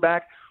big-time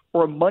quarterback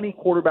or a money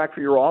quarterback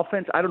for your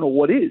offense, I don't know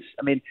what is.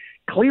 I mean,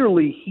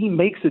 clearly he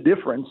makes a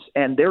difference,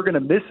 and they're going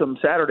to miss him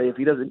Saturday if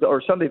he doesn't go,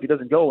 or Sunday if he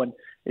doesn't go, and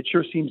it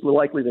sure seems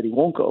likely that he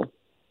won't go.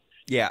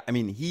 Yeah, I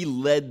mean, he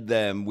led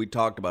them, we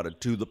talked about it,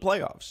 to the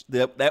playoffs.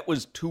 That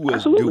was Tua's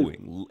Absolutely.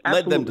 doing. Absolutely.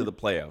 Led them to the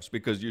playoffs,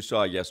 because you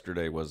saw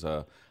yesterday was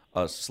a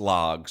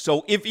slog.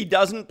 So if he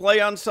doesn't play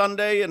on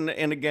Sunday, and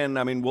again,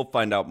 I mean, we'll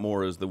find out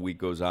more as the week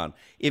goes on.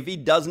 If he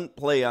doesn't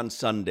play on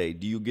Sunday,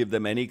 do you give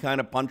them any kind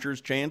of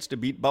puncher's chance to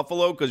beat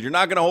Buffalo? Because you're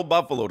not going to hold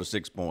Buffalo to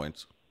 6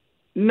 points.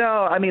 No,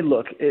 I mean,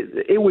 look,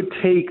 it would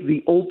take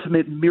the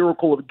ultimate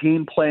miracle of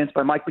game plans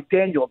by Mike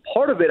McDaniel. And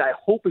part of it, I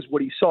hope, is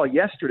what he saw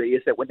yesterday,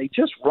 is that when they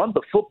just run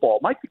the football,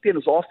 Mike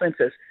McDaniel's offense,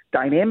 as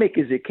dynamic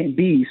as it can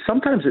be,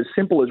 sometimes as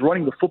simple as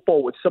running the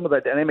football with some of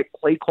the dynamic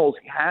play calls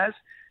he has,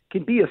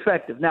 can be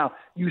effective. Now,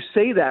 you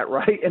say that,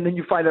 right, and then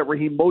you find out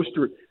Raheem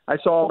Mostert. I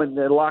saw him in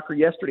the locker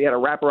yesterday, had a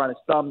wrap around his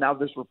thumb. Now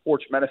there's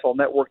reports from NFL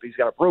Network that he's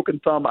got a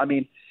broken thumb. I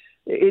mean,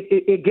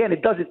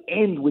 it doesn't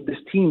end with this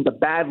team, the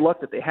bad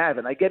luck that they have.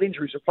 And I get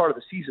injuries are part of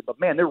the season, but,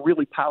 man, they're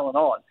really piling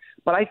on.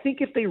 But I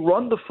think if they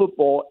run the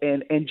football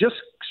and just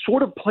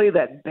sort of play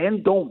that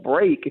bend, don't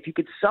break, if you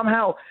could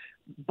somehow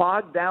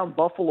bog down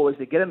Buffalo as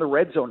they get in the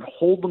red zone,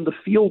 hold them to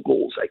field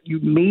goals, you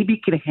maybe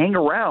can hang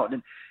around.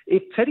 And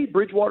if Teddy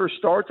Bridgewater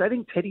starts, I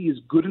think Teddy is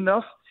good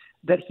enough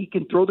that he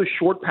can throw the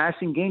short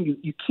passing game.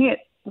 You can't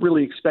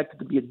really expect it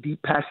to be a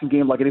deep passing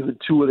game like it is with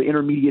two of the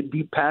intermediate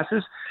deep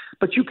passes,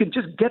 but you can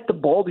just get the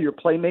ball to your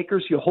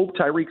playmakers. You hope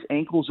Tyreek's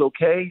ankle's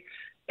okay,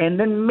 and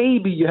then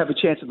maybe you have a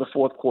chance in the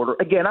fourth quarter.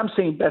 Again, I'm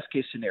saying best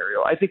case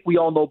scenario. I think we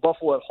all know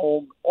Buffalo at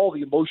home, all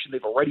the emotion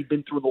they've already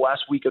been through in the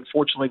last week,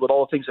 unfortunately, with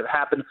all the things that have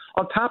happened,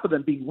 on top of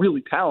them being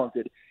really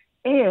talented,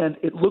 and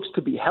it looks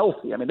to be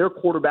healthy. I mean, their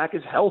quarterback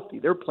is healthy.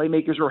 Their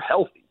playmakers are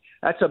healthy.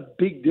 That's a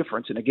big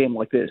difference in a game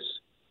like this.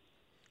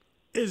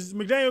 Is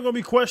McDaniel going to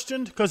be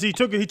questioned? Because he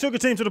took a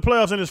team to the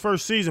playoffs in his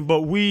first season,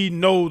 but we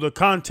know the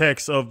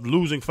context of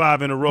losing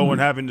 5 in a row and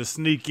having to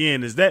sneak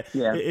in. Is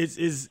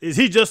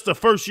he just a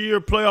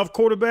first-year playoff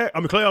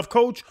playoff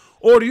coach,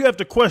 or do you have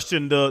to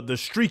question the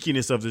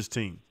streakiness of this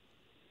team?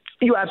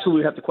 You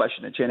absolutely have to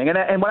question it, Channing.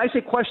 And when I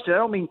say question, I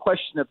don't mean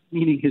question of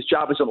meaning his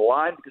job is on the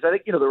line, because I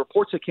think, the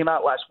reports that came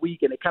out last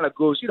week, and it kind of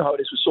goes, how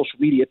it is with social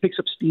media. It picks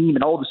up steam,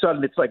 and all of a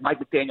sudden it's like Mike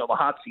McDaniel on the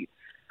hot seat.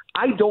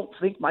 I don't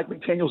think Mike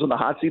McDaniel's on the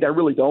hot seat. I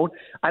really don't.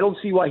 I don't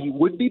see why he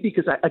would be,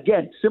 because,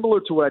 again,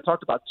 similar to what I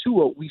talked about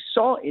Tua, we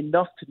saw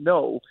enough to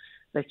know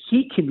that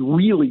he can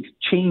really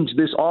change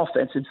this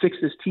offense and fix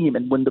this team.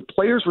 And when the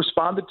players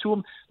responded to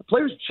him, the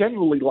players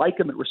genuinely like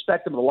him and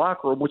respect him in the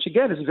locker room, which,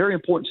 again, is a very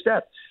important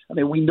step. I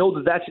mean, we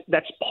know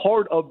that's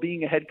part of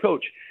being a head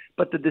coach.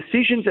 But the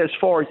decisions as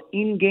far as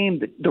in-game,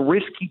 the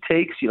risk he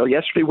takes,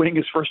 yesterday winning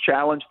his first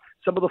challenge,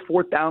 some of the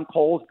fourth down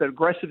calls, the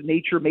aggressive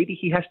nature. Maybe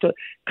he has to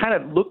kind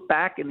of look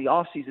back in the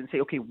offseason and say,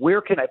 okay,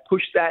 where can I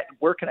push that?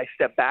 Where can I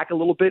step back a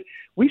little bit?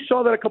 We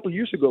saw that a couple of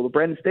years ago with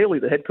Brandon Staley,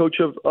 the head coach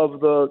of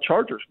the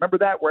Chargers. Remember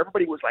that, where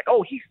everybody was like,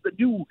 oh, he's the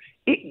new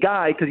it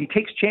guy because he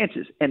takes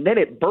chances. And then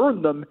it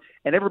burned them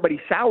and everybody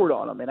soured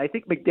on him. And I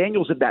think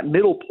McDaniel's at that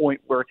middle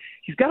point where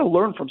he's got to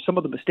learn from some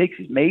of the mistakes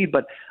he's made.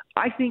 But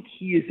I think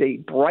he is a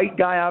bright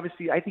guy,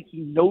 obviously. I think he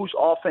knows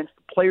offense.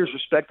 The players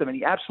respect him, and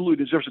he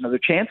absolutely deserves another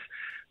chance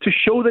to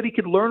show that he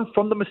could learn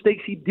from the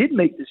mistakes he did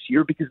make this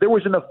year, because there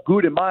was enough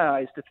good in my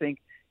eyes to think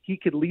he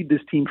could lead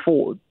this team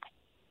forward.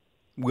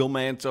 Will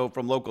Manso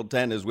from Local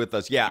 10 is with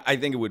us. Yeah, I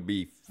think it would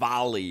be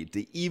folly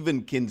to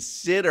even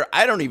consider.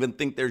 I don't even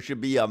think there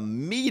should be a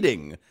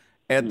meeting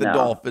at the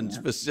Dolphins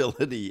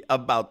facility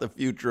about the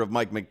future of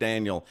Mike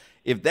McDaniel.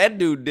 If that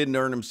dude didn't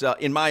earn himself,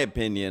 in my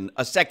opinion,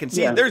 a second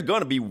season, there's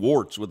going to be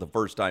warts with a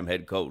first-time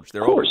head coach.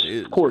 There always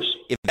is. Of course.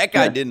 If that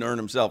guy didn't earn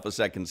himself a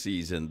second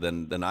season,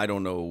 then I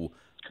don't know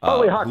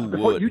Hawk, who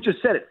would. You just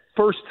said it,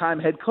 first-time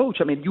head coach.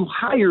 I mean, you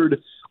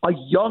hired a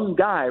young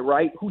guy,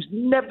 right, who's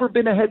never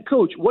been a head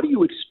coach. What do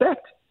you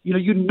expect?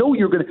 You know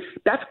you're going to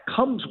 – that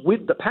comes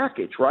with the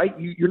package, right?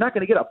 You're not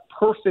going to get a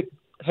perfect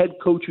head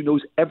coach who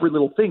knows every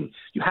little thing.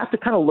 You have to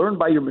kind of learn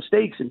by your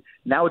mistakes, and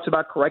now it's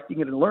about correcting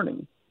it and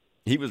learning.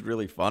 He was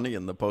really funny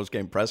in the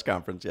post-game press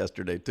conference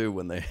yesterday, too,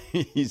 when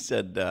he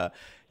said,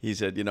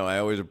 I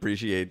always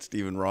appreciate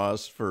Stephen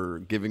Ross for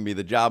giving me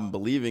the job and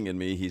believing in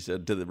me. He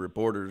said to the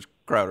reporters,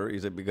 Crowder, he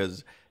said,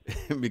 because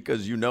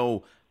you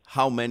know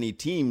how many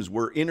teams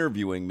were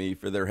interviewing me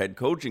for their head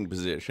coaching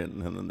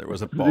position. And then there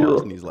was a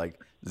pause, and he's like,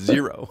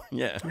 0.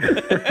 Yeah.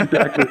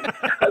 Exactly.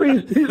 I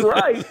mean, he's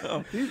right.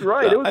 He's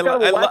right. It was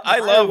kind of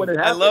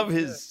I love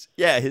his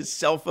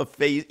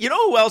self-effacing. You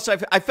know who else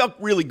I felt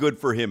really good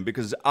for him,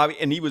 because I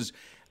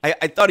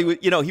thought he was,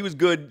 he was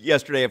good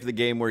yesterday after the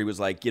game, where he was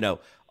like,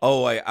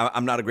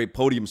 I'm not a great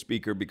podium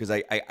speaker because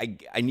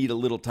I need a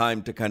little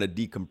time to kind of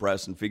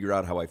decompress and figure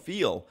out how I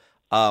feel.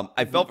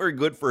 I felt very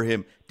good for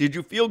him. Did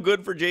you feel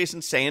good for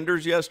Jason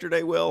Sanders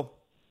yesterday, Will?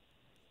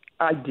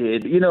 I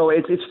did.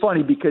 It's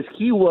funny because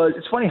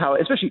it's funny how,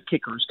 especially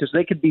kickers, because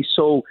they could be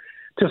so,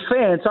 to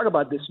fans, talk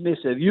about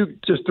dismissive. You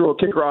just throw a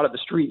kicker out of the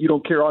street, you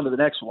don't care on to the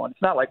next one.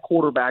 It's not like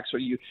quarterbacks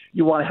where you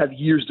want to have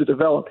years to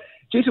develop.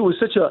 Jason was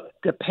such a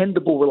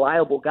dependable,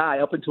 reliable guy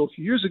up until a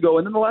few years ago,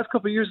 and then the last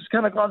couple of years it's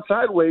kind of gone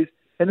sideways.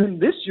 And then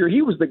this year,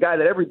 he was the guy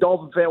that every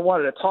Dolphin fan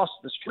wanted to toss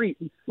to the street.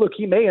 And look,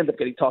 he may end up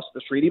getting tossed to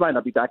the street. He might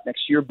not be back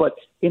next year. But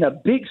in a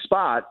big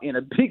spot, in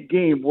a big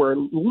game where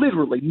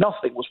literally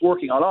nothing was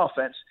working on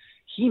offense,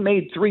 he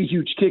made 3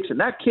 huge kicks. And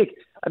that kick,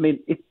 I mean,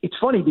 it's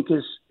funny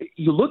because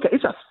you look at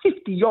it's a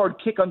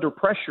 50-yard kick under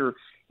pressure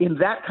in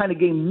that kind of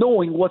game,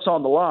 knowing what's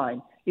on the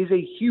line is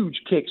a huge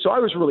kick. So I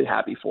was really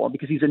happy for him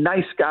because he's a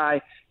nice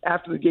guy.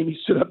 After the game, he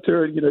stood up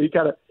there and, he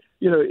kind of,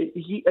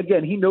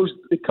 he knows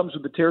it comes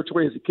with the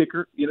territory as a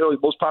kicker. The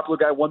most popular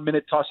guy 1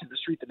 minute, tossing the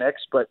street the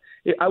next. But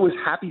I was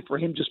happy for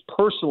him just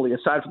personally,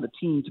 aside from the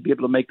team, to be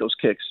able to make those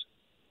kicks.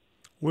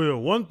 Well,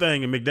 one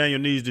thing that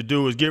McDaniel needs to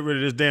do is get rid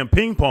of this damn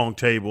ping pong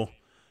table.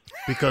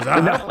 Because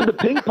enough with the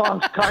ping pong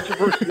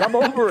controversy. I'm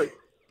over it.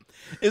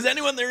 Is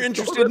anyone there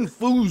interested in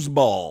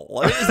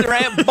foosball? Is there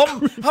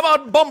how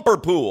about bumper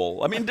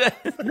pool? I mean,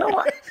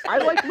 no, I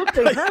look,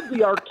 they have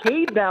the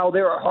arcade now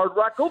there at Hard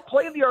Rock. Go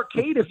play in the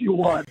arcade if you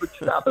want, but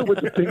stop it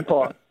with the ping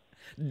pong.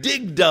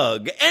 Dig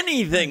dug,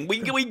 anything. We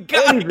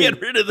got to get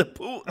rid of the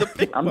pool. The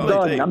ping pong.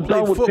 I'm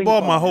done with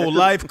football my whole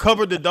life.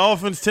 Covered the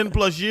Dolphins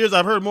 10+ years.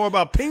 I've heard more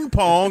about ping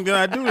pong than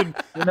I do.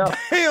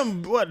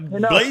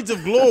 Blades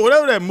of Glory,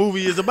 whatever that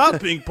movie is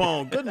about ping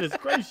pong. Goodness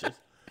gracious.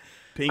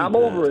 I'm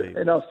over it.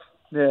 Enough.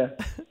 Yeah.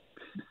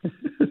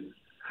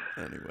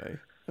 Anyway,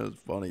 that was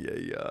funny.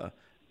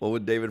 What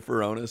would David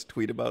Furones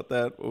tweet about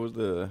that? What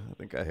was I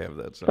think I have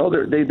that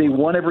somewhere. Oh, they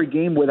won every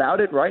game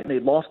without it, right? And they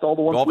lost all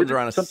the ones Dolphins with are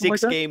on a something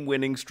 6-game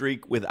winning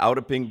streak without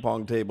a ping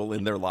pong table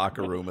in their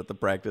locker room at the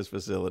practice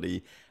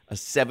facility. A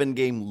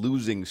 7-game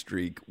losing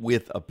streak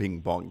with a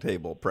ping pong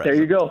table present.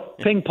 There you go.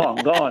 Ping pong,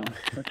 gone.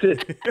 That's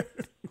it.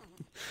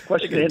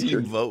 Question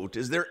answered. Vote.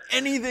 Is there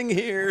anything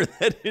here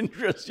that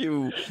interests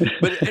you?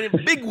 But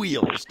big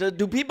wheels.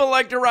 Do people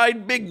like to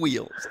ride big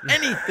wheels?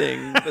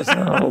 Anything?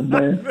 Oh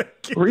man!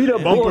 Read a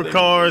bumper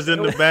cars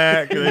in the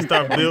back, and they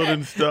start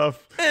building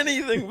stuff.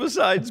 Anything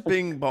besides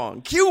ping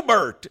pong?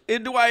 Q-Bert.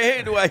 Do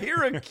I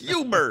hear a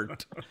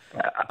Q-Bert?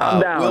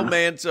 Will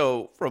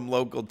Manso from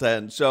Local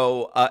 10.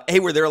 So,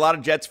 were there a lot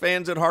of Jets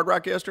fans at Hard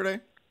Rock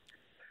yesterday?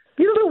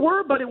 There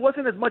were, but it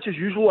wasn't as much as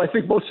usual. I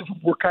think most of them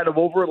were kind of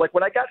over. Like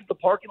when I got to the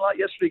parking lot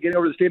yesterday, getting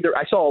over to the stadium, there,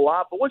 I saw a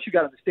lot. But once you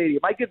got in the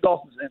stadium, I give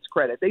Dolphins fans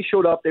credit. They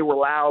showed up, they were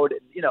loud,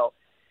 and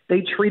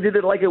they treated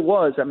it like it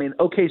was. I mean,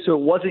 okay, so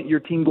it wasn't your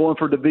team going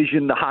for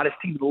division, the hottest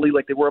team in the league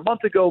like they were a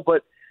month ago.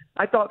 But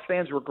I thought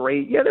fans were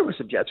great. Yeah, there were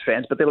some Jets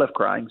fans, but they left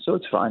crying, so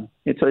it's fine.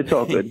 It's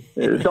all good.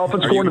 The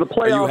Dolphins going to the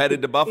playoffs. Are you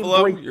headed to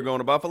Buffalo? You're going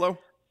to Buffalo?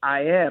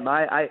 I am.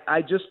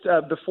 I just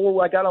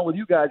before I got on with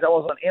you guys, I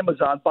was on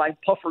Amazon buying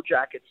puffer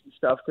jackets and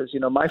stuff because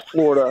my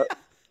Florida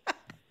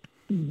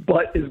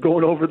butt is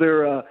going over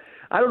there.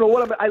 I don't know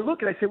what I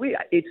look and I say, wait,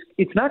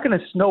 it's not going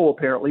to snow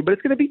apparently, but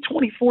it's going to be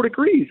 24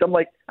 degrees. I'm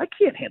like, I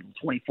can't handle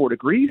 24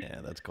 degrees. Yeah,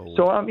 that's cold.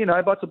 So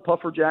I bought some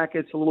puffer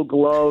jackets, a little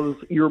gloves,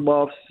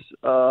 earmuffs,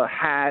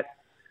 hat,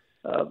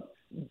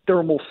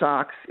 thermal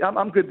socks.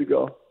 I'm good to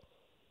go.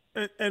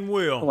 And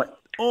Will,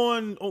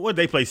 on what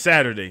they play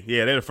Saturday?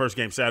 Yeah, they're the first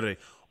game Saturday.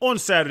 On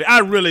Saturday, I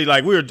really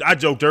I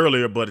joked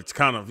earlier, but it's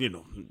kind of,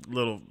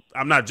 little.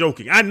 I'm not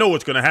joking. I know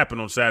what's going to happen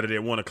on Saturday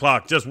at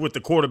 1:00, just with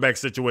the quarterback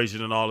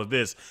situation and all of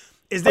this.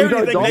 Is there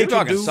anything they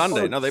can do?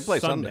 Sunday? No, they play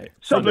Sunday.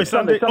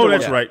 Sunday. Oh,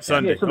 that's right,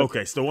 Sunday. Yeah,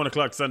 okay, so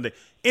 1:00 Sunday.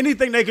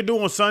 Anything they could do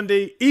on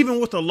Sunday,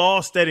 even with a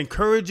loss, that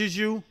encourages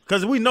you?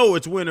 Because we know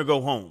it's win or go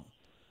home.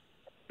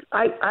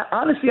 I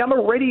honestly, I'm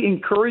already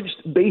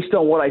encouraged based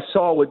on what I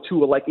saw with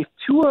Tua. Like, if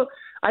Tua,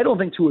 I don't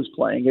think Tua's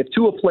playing. If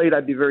Tua played,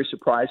 I'd be very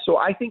surprised. So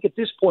I think at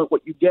this point,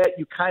 what you get,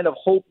 you kind of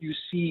hope you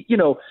see, you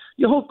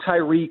hope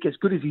Tyreek, as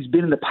good as he's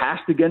been in the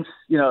past against,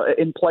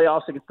 in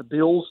playoffs against the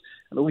Bills.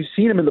 I mean, we've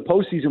seen him in the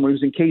postseason when he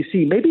was in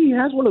KC. Maybe he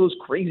has one of those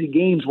crazy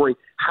games where he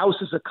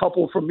houses a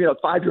couple from,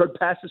 5-yard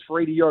passes for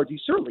 80 yards.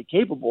 He's certainly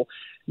capable.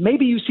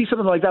 Maybe you see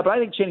something like that. But I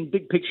think, Channing,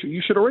 big picture,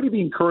 you should already be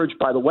encouraged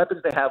by the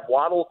weapons they have.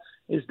 Waddle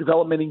is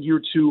development in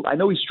year 2. I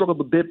know he struggled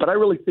a bit, but I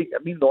really think,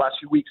 the last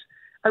few weeks,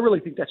 I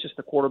really think that's just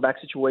the quarterback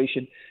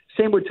situation.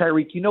 Same with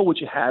Tyreek. You know what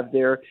you have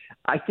there.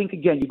 I think,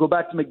 again, you go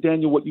back to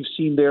McDaniel, what you've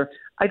seen there.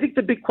 I think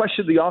the big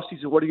question of the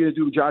offseason, what are you going to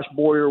do with Josh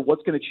Boyer?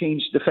 What's going to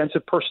change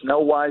defensive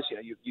personnel-wise?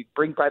 You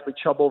bring Bradley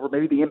Chubb over.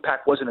 Maybe the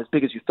impact wasn't as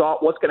big as you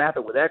thought. What's going to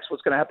happen with X?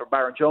 What's going to happen with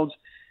Byron Jones?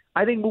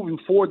 I think moving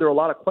forward, there are a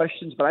lot of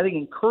questions, but I think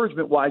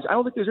encouragement-wise, I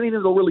don't think there's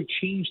anything that will really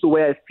change the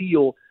way I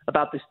feel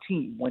about this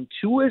team. When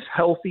Tua is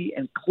healthy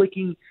and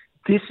clicking,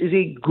 this is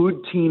a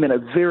good team and a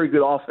very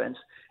good offense.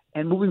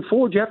 And moving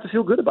forward, you have to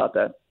feel good about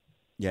that.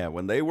 Yeah,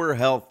 when they were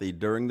healthy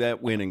during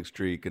that winning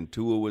streak and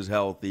Tua was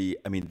healthy,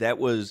 that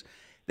was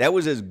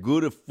as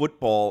good a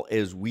football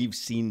as we've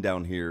seen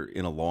down here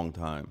in a long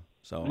time.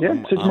 So yeah,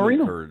 I'm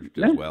encouraged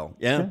as well.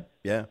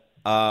 Yeah.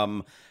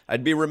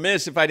 I'd be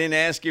remiss if I didn't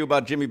ask you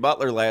about Jimmy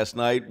Butler last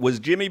night. Was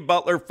Jimmy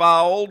Butler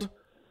fouled?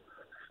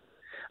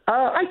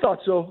 I thought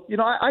so.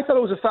 I thought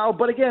it was a foul,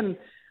 but again,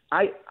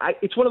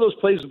 it's one of those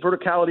plays with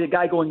verticality. A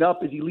guy going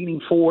up, is he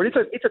leaning forward?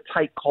 It's a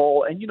tight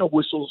call, and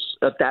whistles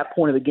at that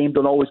point of the game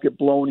don't always get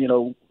blown.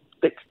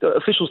 The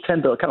officials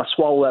tend to kind of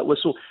swallow that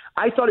whistle.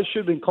 I thought it should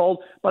have been called,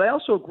 but I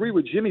also agree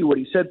with Jimmy what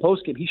he said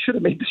post game. He should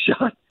have made the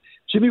shot.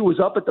 Jimmy was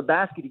up at the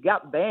basket. He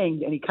got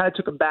banged, and he kind of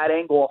took a bad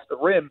angle off the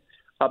rim.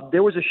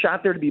 There was a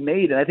shot there to be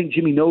made, and I think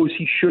Jimmy knows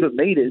he should have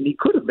made it, and he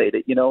could have made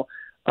it.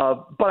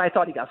 But I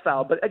thought he got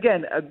fouled. But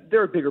again,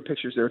 there are bigger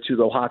pictures there too,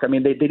 though, Hawk.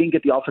 They didn't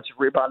get the offensive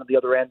rebound on the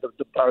other end, or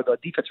the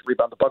defensive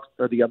rebound.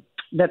 The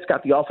Nets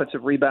got the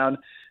offensive rebound.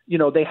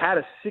 They had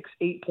a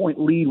 6-8 point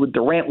lead when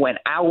Durant went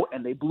out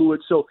and they blew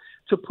it. So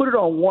to put it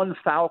on one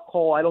foul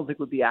call, I don't think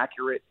would be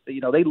accurate.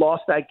 They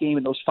lost that game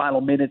in those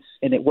final minutes,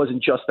 and it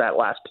wasn't just that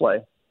last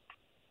play.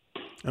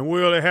 And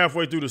we're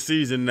halfway through the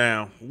season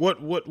now. What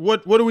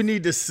do we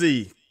need to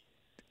see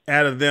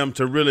out of them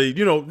to really,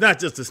 not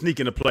just to sneak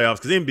in the playoffs,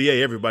 because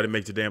NBA, everybody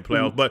makes the damn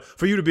playoffs, but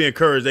for you to be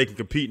encouraged they can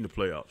compete in the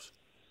playoffs?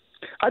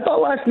 I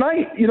thought last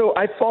night,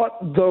 I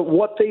thought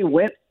what they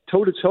went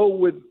toe-to-toe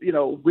with,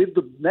 with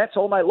the Nets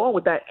all night long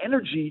with that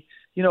energy,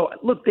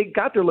 look, they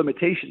got their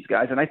limitations,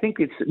 guys, and I think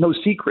it's no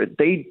secret.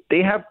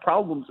 They have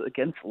problems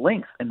against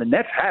length, and the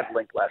Nets had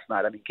length last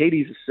night.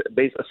 KD's a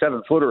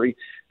 7-footer.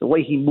 The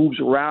way he moves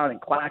around,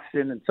 and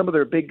Claxton and some of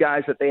their big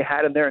guys that they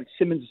had in there, and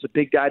Simmons is a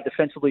big guy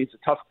defensively. It's a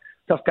tough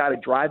guy to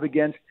drive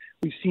against.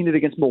 We've seen it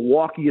against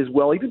Milwaukee as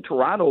well. Even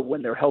Toronto,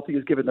 when they're healthy,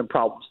 has given them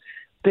problems.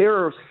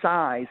 Their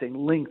size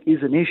and length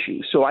is an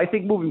issue. So I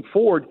think moving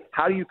forward,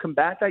 how do you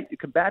combat that? You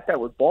combat that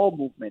with ball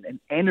movement and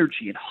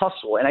energy and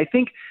hustle. And I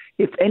think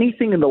if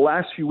anything in the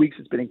last few weeks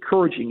has been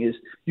encouraging is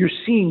you're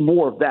seeing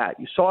more of that.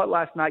 You saw it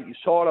last night. You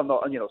saw it on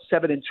the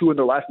 7-2 in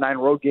their last 9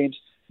 road games.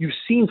 You've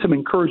seen some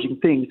encouraging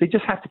things. They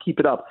just have to keep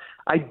it up.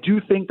 I do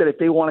think that if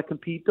they want to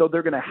compete, though,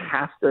 they're going to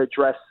have to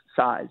address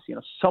size,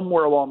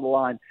 somewhere along the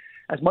line.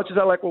 As much as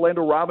I like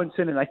Orlando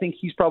Robinson, and I think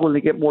he's probably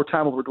going to get more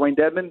time over Dwayne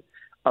Dedmon,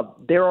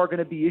 there are going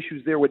to be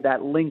issues there with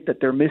that link that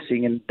they're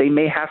missing, and they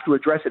may have to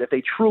address it if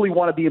they truly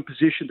want to be in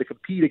position to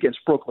compete against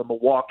Brooklyn,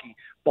 Milwaukee,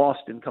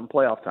 Boston come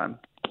playoff time.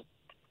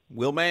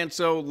 Will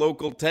Manso,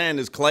 Local 10.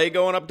 Is Clay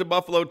going up to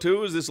Buffalo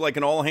too? Is this like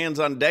an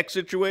all-hands-on-deck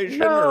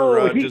situation,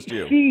 or just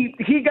you?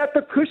 He got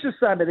the Cush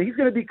assignment. He's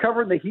going to be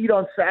covering the Heat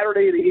on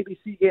Saturday, the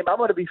ABC game. I'm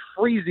going to be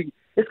freezing.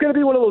 It's going to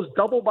be one of those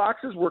double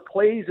boxes where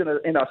Clay's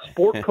in a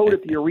sport coat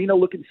at the arena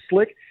looking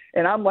slick,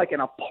 and I'm like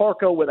in a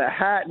parka with a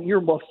hat and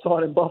earmuffs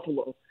on in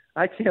Buffalo.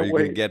 I can't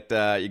wait. You're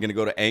going to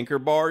go to Anchor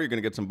Bar? You're going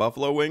to get some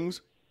buffalo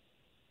wings?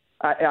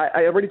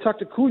 I already talked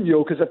to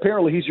Cunio because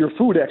apparently he's your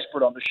food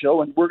expert on the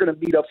show, and we're going to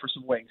meet up for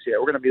some wings. Yeah,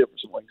 we're going to meet up for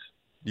some wings.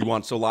 Do you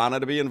want Solana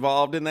to be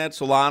involved in that?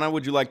 Solana,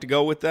 would you like to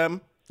go with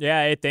them?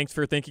 Yeah, hey, thanks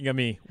for thinking of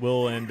me,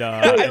 Will and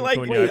I and like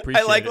Cunha. I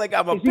appreciate it. like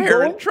I'm a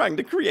parent trying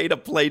to create a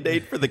play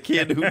date for the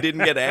kid who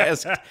didn't get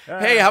asked.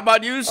 Hey, how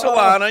about you,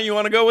 Solana? You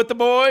want to go with the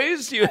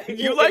boys? You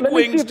like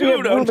wings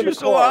too, don't you,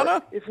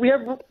 Solana? If we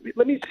have,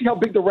 let me see how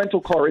big the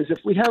rental car is. If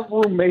we have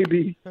room,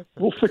 maybe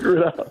we'll figure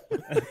it out.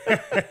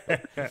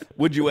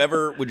 Would you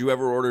ever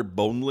order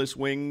boneless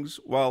wings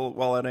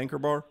while at Anchor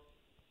Bar?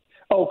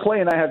 Oh,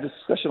 Clay and I have this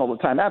discussion all the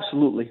time.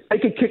 Absolutely. They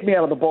could kick me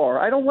out of the bar.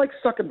 I don't like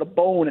sucking the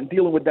bone and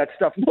dealing with that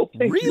stuff. No,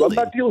 thank you. I'm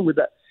not dealing with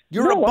that.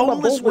 You're a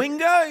boneless wing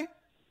guy?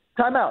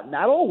 Time out.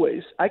 Not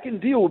always. I can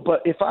deal with,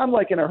 but if I'm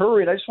like in a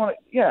hurry and I just want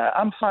to,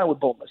 I'm fine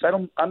with boneless.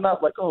 I'm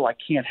not like, I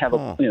can't have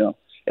it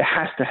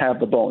has to have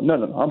the bone. No,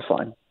 I'm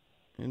fine.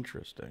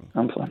 Interesting.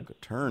 I'm fine. A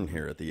turn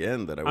here at the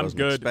end that I I'm wasn't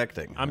good.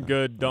 expecting. I'm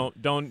good. Don't.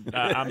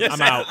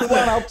 I'm out.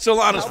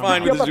 Solana's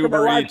fine with his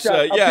Uber Eats.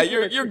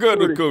 You're good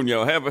with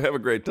Cunha. Have a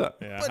great time.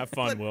 Yeah, have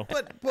fun, Will.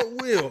 But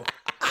Will,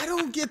 I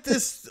don't get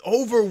this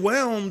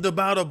overwhelmed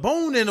about a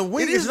bone in a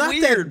wing. It is it's not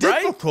weird, that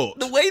right? difficult.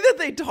 The way that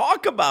they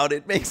talk about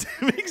it makes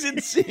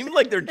it seem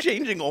like they're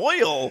changing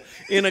oil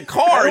in a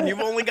car, and you've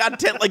only got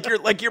 10.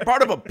 Like you're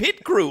part of a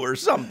pit crew or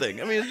something.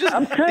 I mean,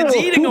 it's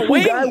eating a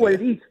wing. Guy when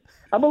it eats.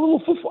 I'm a little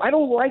football. I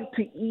don't like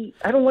to eat.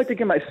 I don't like to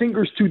get my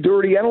fingers too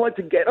dirty. I don't like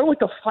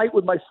to fight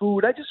with my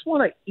food. I just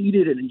want to eat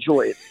it and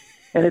enjoy it.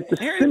 And it's the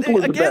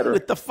simpler the better.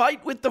 With the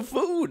fight with the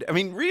food. I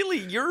mean, really,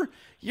 you're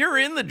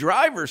in the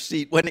driver's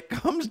seat when it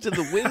comes to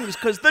the wings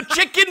because the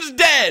chicken's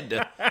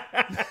dead.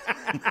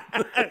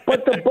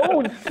 But the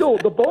bone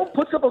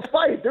puts up a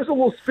fight. There's a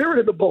little spirit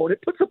in the bone.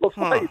 It puts up a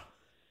fight.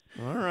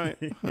 All right.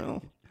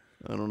 Well,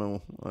 I don't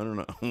know.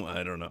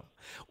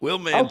 Will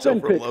Manso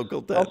from pics.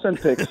 Local 10. I'll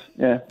send pics.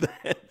 Yeah.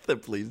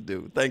 Please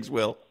do. Thanks,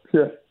 Will.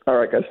 Yeah. All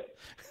right, guys.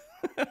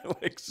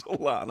 Like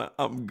Solana,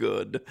 I'm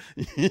good.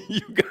 You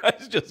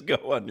guys just go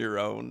on your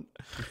own.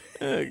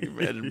 Can you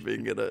imagine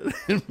being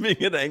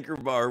at Anchor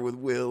Bar with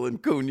Will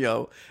and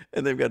Cunha,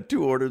 and they've got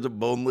 2 orders of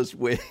boneless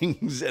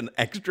wings and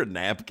extra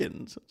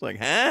napkins. It's like,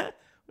 huh?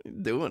 What are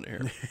you doing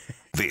here?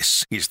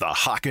 This is the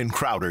Hawk and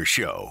Crowder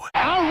Show.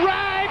 All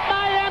right,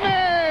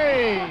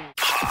 Miami!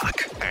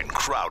 Hawk and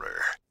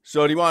Crowder.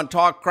 So do you want to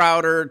talk,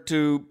 Crowder,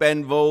 to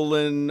Ben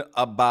Volin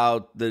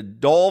about the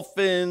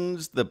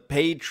Dolphins, the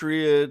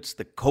Patriots,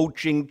 the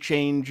coaching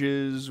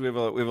changes? We have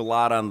a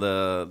lot on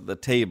the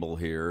table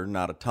here,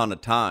 not a ton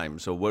of time.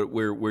 So where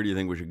do you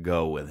think we should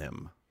go with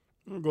him?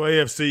 We'll go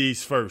AFC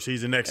East first.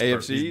 He's an expert.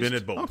 AFC He's East? been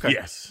at both. Okay.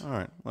 Yes. All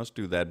right, let's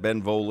do that.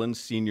 Ben Volin,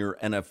 senior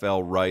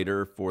NFL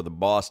writer for the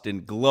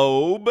Boston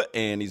Globe,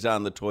 and he's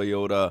on the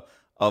Toyota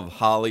of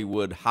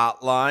Hollywood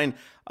hotline.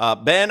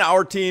 Ben,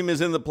 our team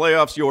is in the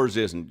playoffs. Yours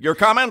isn't. Your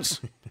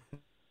comments?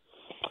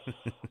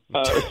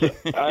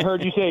 I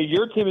heard you say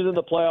your team is in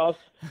the playoffs,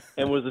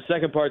 and was the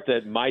second part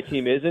that my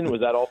team isn't?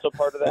 Was that also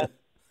part of that?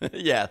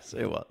 Yes,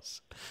 it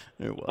was.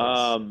 It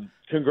was.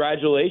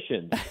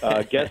 Congratulations.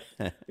 Guess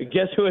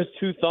who has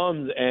 2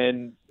 thumbs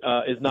and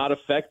is not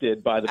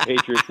affected by the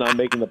Patriots not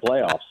making the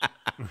playoffs?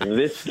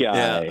 This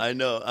guy. Yeah, I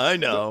know.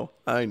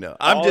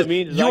 All it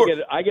means is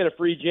I get a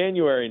free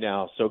January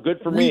now, so good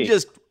for me.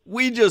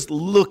 We just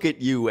look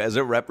at you as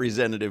a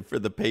representative for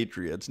the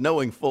Patriots,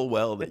 knowing full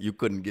well that you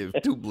couldn't give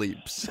 2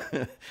 bleeps.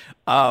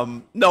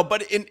 No,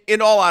 but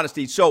in all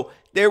honesty, so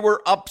there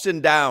were ups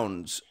and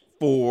downs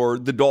for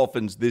the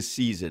Dolphins this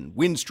season.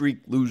 Win streak,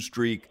 lose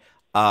streak.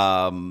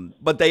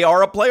 But they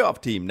are a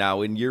playoff team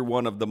now in year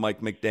 1 of the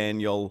Mike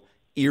McDaniel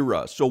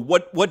era. So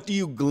what do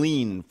you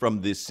glean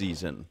from this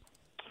season?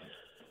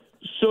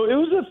 So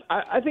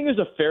I think it was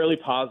a fairly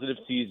positive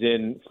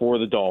season for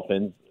the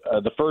Dolphins.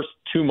 The first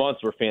 2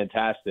 months were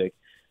fantastic,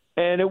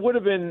 and I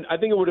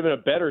think it would have been a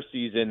better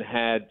season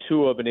had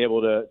Tua been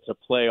able to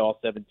play all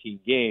 17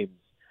 games.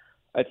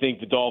 I think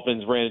the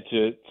Dolphins ran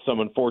into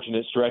some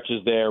unfortunate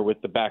stretches there with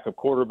the backup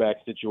quarterback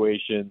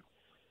situation,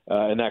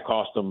 and that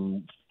cost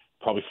them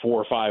probably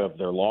 4 or 5 of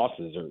their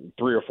losses, or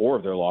 3 or 4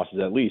 of their losses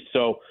at least.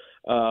 So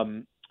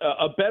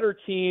a better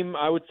team,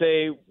 I would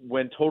say,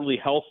 when totally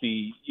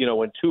healthy,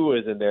 when Tua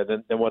is in there,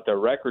 than what their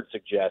record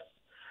suggests.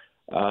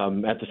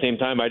 At the same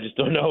time, I just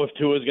don't know if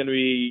Tua is going to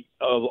be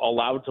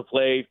allowed to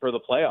play for the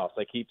playoffs.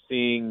 I keep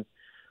seeing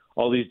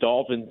all these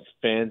Dolphins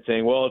fans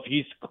saying, well,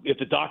 if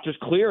the doctors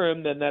clear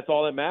him, then that's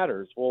all that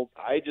matters. Well,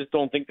 I just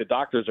don't think the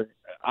doctors are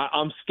 –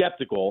 I'm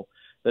skeptical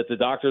that the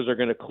doctors are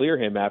going to clear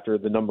him after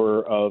the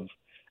number of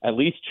at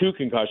least 2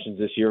 concussions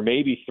this year,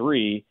 maybe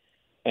 3,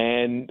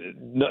 and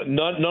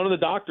none of the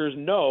doctors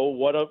know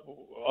what a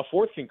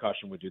 4th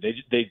concussion would do.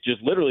 They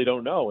just literally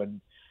don't know, and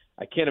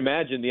I can't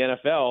imagine the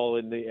NFL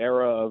in the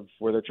era of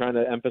where they're trying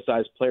to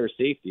emphasize player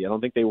safety. I don't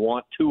think they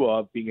want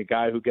Tua being a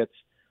guy who gets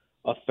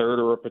a 3rd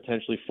or a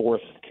potentially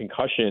 4th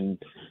concussion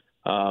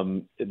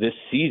this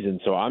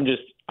season. So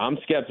I'm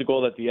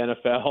skeptical that the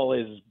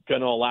NFL is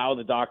going to allow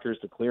the doctors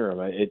to clear him.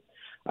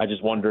 I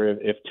just wonder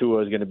if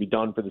Tua is going to be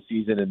done for the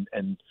season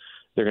and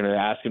they're going to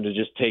ask him to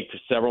just take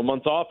several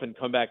months off and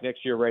come back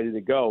next year ready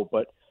to go.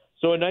 But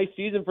so a nice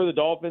season for the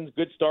Dolphins.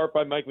 Good start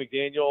by Mike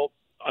McDaniel.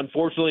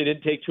 Unfortunately,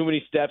 didn't take too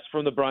many steps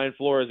from the Brian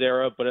Flores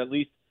era, but at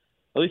least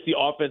at least the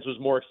offense was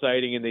more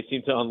exciting, and they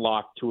seemed to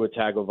unlock Tua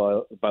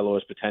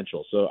Tagovailoa's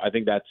potential. So I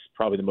think that's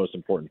probably the most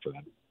important for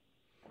them.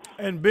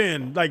 And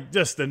Ben, like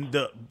just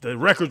the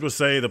records would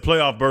say, the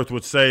playoff berth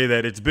would say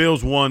that it's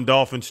Bills 1,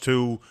 Dolphins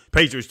 2,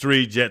 Patriots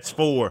 3, Jets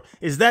 4.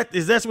 Is that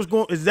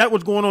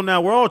what's going on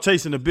now? We're all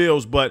chasing the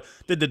Bills, but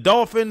did the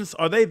Dolphins,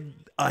 are they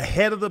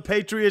ahead of the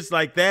Patriots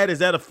like that? Is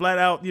that a flat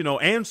out,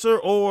 answer,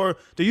 or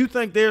do you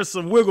think there's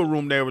some wiggle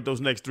room there with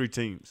those next 3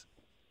 teams?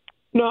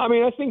 No, I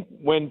mean, I think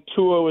when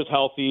Tua was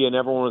healthy and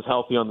everyone was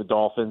healthy on the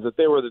Dolphins, that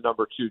they were the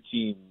number 2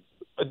 team,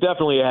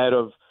 definitely ahead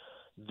of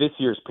this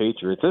year's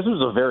Patriots. This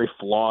was a very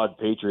flawed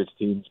Patriots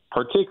team,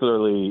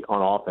 particularly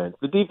on offense.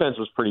 The defense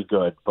was pretty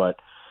good, but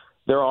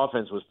their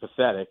offense was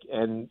pathetic.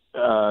 And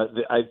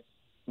I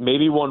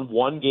maybe won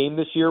one game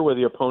this year where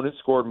the opponent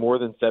scored more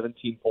than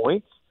 17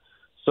 points.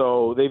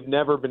 So they've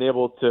never been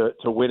able to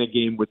win a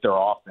game with their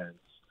offense.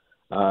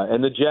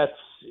 And the Jets,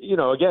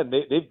 again,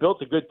 they've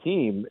built a good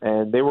team,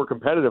 and they were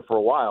competitive for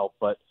a while,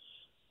 but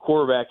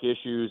quarterback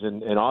issues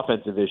and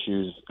offensive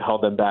issues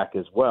held them back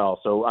as well.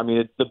 So, I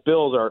mean, the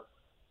Bills are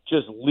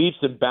just leaps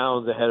and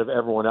bounds ahead of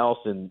everyone else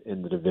in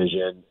the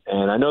division.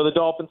 And I know the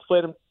Dolphins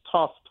played them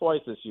tough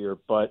twice this year,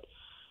 but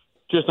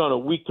just on a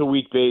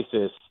week-to-week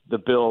basis, the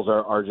Bills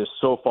are just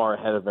so far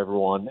ahead of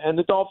everyone. And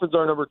the Dolphins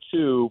are number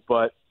 2,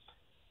 but,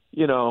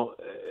 with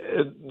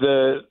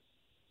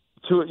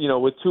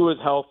Tua's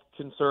health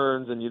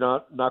concerns and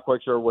you're not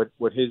quite sure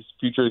what his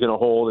future is going to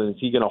hold, and is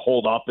he going to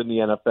hold up in the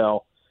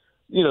NFL,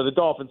 the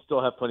Dolphins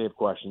still have plenty of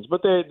questions.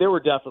 But they were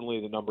definitely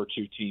the number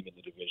 2 team in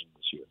the division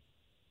this year.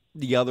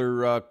 The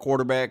other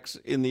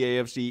quarterbacks in the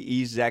AFC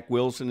East, Zach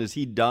Wilson, is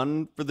he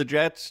done for the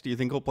Jets? Do you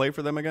think he'll play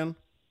for them again?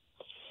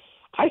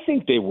 I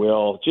think they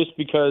will, just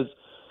because,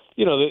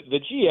 the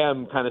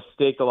GM kind of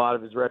staked a lot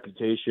of his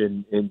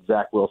reputation in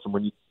Zach Wilson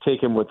when you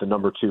take him with the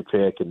number 2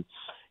 pick, and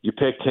you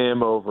picked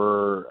him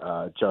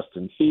over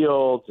Justin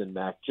Fields and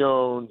Mac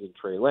Jones and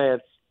Trey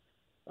Lance.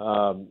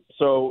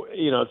 So,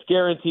 it's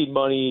guaranteed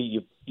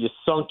money. You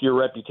sunk your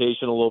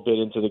reputation a little bit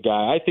into the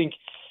guy. I think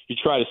you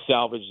try to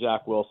salvage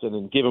Zach Wilson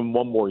and give him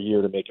one more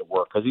year to make it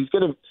work, because he's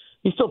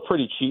still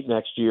pretty cheap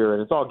next year,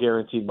 and it's all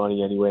guaranteed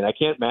money anyway. And I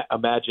can't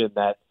imagine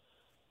that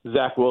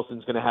Zach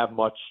Wilson's going to have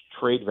much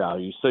trade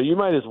value. So you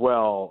might as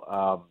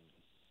well,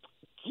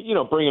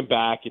 bring him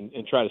back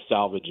and try to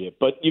salvage it.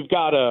 But you've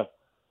got to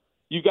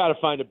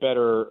find a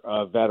better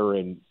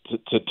veteran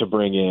to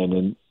bring in.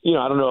 And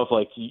I don't know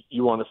if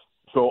you want to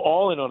go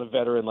all in on a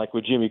veteran like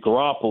with Jimmy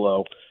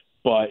Garoppolo,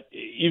 but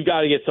you've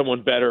got to get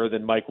someone better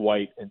than Mike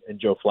White and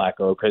Joe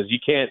Flacco, because you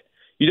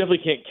definitely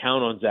can't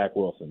count on Zach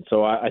Wilson.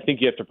 So I think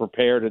you have to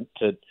prepare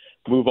to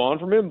move on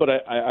from him, but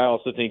I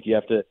also think you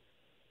have to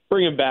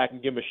bring him back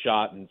and give him a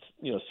shot and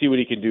see what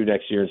he can do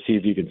next year and see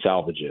if you can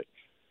salvage it.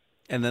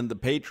 And then the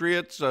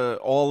Patriots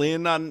all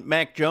in on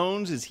Mac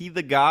Jones. Is he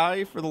the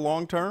guy for the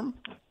long term?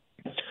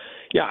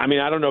 Yeah, I mean,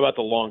 I don't know about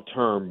the long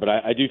term, but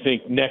I do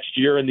think next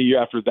year and the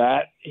year after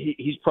that,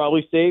 he's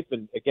probably safe.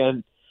 And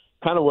again,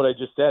 kind of what I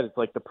just said, it's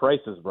like the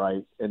price is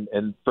right.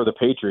 And for the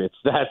Patriots,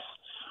 that's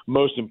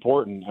most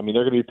important. I mean,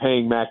 they're going to be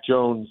paying Mac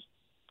Jones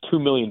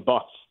 $2 million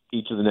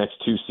each of the next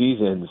 2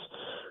 seasons.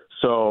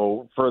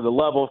 So for the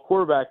level of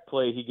quarterback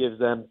play he gives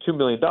them, $2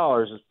 million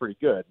is pretty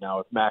good. Now,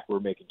 if Mac were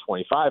making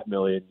 $25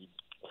 million, you'd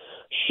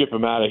ship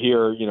him out of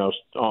here,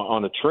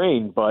 on a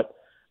train. But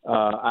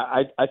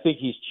I think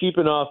he's cheap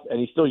enough and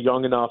he's still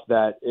young enough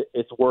that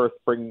it's worth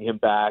bringing him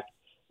back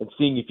and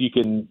seeing if you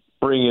can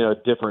bring in a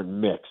different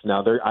mix.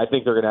 Now, I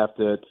think they're going to have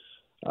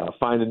to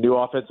find a new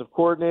offensive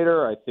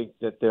coordinator. I think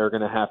that they're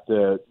going to have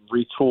to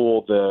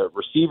retool the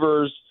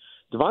receivers.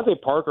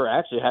 Devontae Parker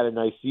actually had a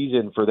nice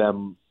season for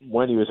them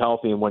when he was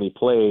healthy and when he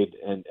played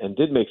and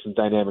did make some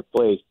dynamic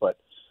plays. But,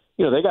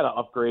 they got to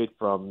upgrade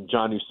from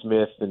Jonnu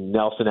Smith and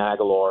Nelson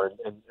Aguilar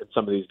and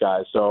some of these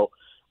guys. So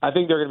I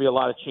think there are going to be a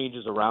lot of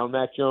changes around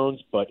Mac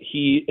Jones, but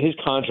his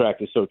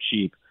contract is so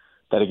cheap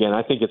that, again,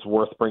 I think it's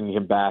worth bringing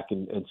him back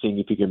and seeing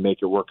if he can make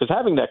it work. Because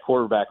having that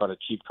quarterback on a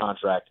cheap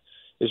contract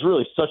is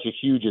really such a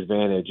huge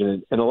advantage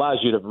and allows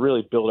you to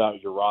really build out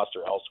your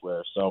roster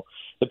elsewhere. So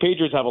the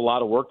Patriots have a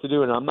lot of work to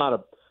do, and I'm not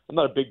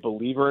a big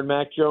believer in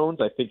Mac Jones.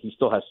 I think he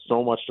still has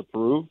so much to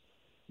prove,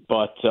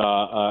 but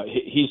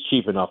he's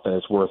cheap enough that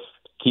it's worth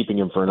keeping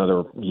him for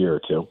another year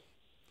or 2.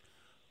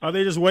 Are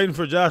they just waiting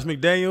for Josh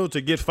McDaniel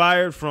to get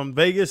fired from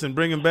Vegas and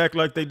bring him back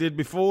like they did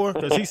before?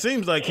 Because he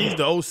seems like he's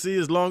the OC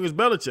as long as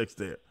Belichick's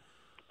there.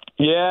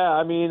 Yeah,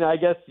 I mean, I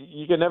guess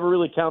you can never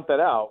really count that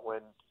out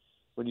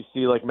when you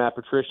see like Matt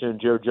Patricia and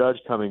Joe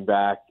Judge coming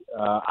back.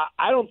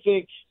 I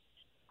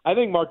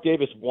think Mark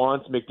Davis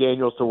wants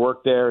McDaniels to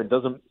work there and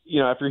doesn't,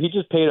 after he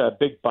just paid a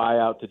big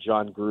buyout to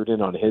John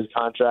Gruden on his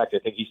contract, I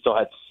think he still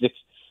had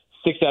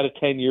six out of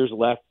 10 years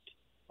left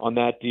on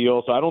that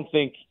deal. So I don't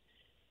think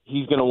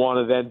he's going to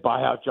want to then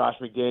buy out Josh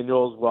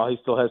McDaniels while he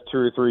still has 2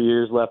 or 3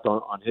 years left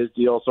on his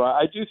deal. So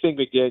I do think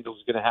McDaniels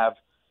is going to have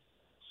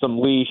some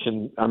leash.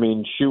 And I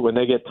mean, shoot, when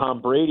they get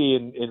Tom Brady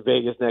in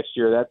Vegas next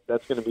year,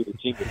 that's going to be the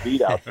team to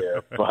beat out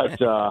there. But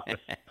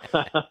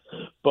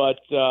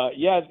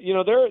yeah,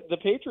 the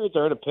Patriots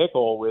are in a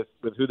pickle with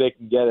who they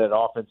can get at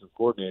offensive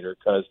coordinator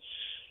because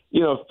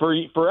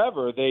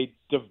forever they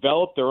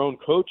developed their own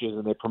coaches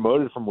and they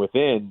promoted from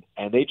within,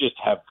 and they just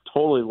have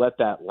totally let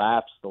that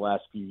lapse the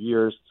last few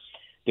years.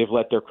 They've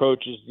let their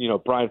coaches,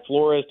 Brian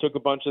Flores took a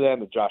bunch of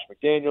them, and Josh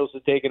McDaniels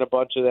has taken a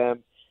bunch of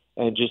them,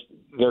 and just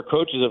their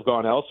coaches have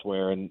gone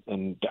elsewhere.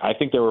 And I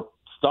think they were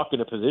stuck in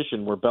a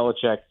position where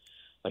Belichick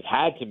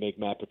had to make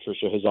Matt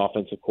Patricia his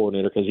offensive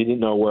coordinator because he didn't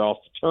know where else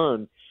to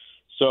turn.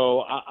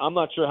 So I'm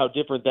not sure how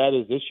different that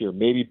is this year.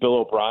 Maybe Bill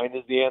O'Brien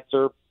is the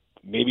answer.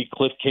 Maybe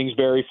Cliff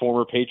Kingsbury,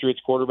 former Patriots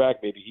quarterback,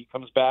 maybe he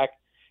comes back.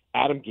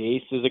 Adam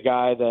Gase is a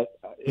guy that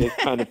is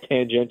kind of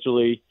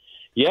tangentially.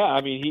 Yeah,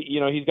 I mean,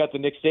 he's got the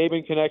Nick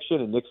Saban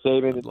connection, and Nick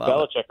Saban and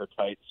Belichick are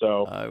tight.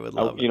 So I would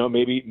love it.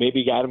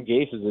 Maybe Adam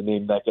Gase is the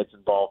name that gets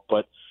involved,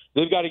 but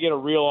they've got to get a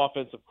real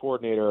offensive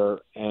coordinator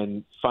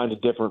and find a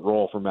different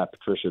role for Matt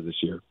Patricia this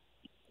year.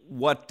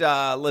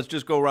 Let's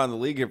just go around the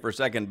league here for a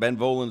second. Ben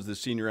Volin's the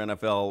senior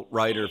NFL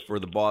writer for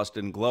the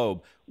Boston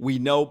Globe. We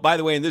know, by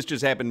the way, and this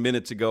just happened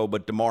minutes ago,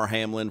 but Damar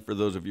Hamlin, for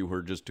those of you who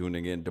are just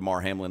tuning in,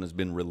 Damar Hamlin has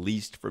been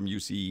released from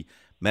UC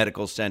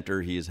Medical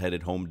Center. He is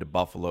headed home to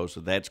Buffalo,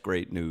 so that's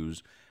great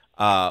news.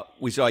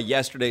 We saw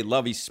yesterday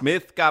Lovie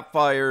Smith got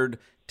fired.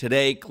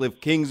 Today, Cliff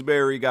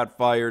Kingsbury got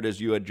fired, as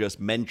you had just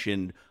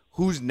mentioned.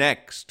 Who's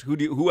next?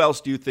 Who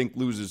else do you think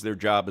loses their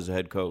job as a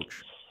head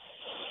coach?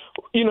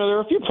 There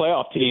are a few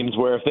playoff teams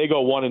where if they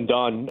go one and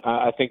done,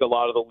 I think a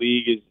lot of the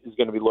league is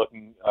going to be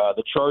looking.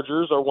 The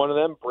Chargers are one of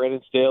them.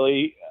 Brandon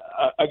Staley,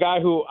 a guy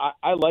who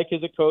I like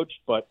as a coach,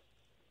 but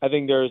I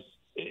think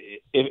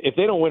if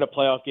they don't win a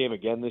playoff game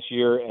again this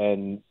year,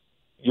 and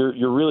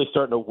you're really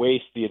starting to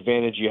waste the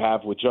advantage you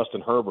have with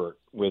Justin Herbert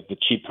with the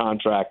cheap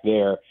contract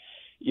there.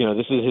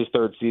 This is his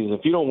third season.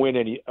 If you don't win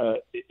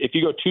if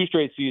you go 2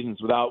 straight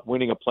seasons without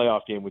winning a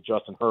playoff game with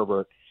Justin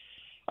Herbert,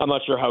 I'm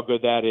not sure how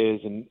good that is,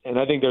 and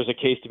I think there's a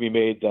case to be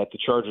made that the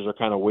Chargers are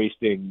kind of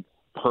wasting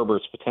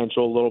Herbert's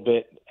potential a little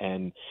bit,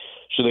 and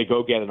should they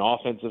go get an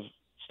offensive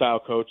style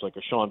coach like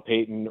a Sean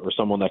Payton or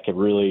someone that can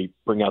really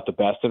bring out the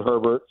best in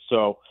Herbert?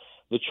 So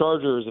the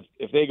Chargers,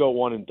 if they go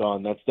one and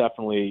done, that's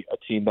definitely a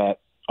team that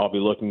I'll be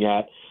looking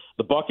at.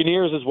 The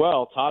Buccaneers as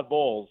well. Todd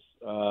Bowles,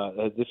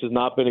 this has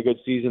not been a good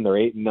season. They're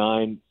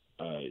 8-9.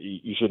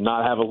 You should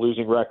not have a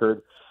losing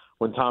record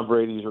when Tom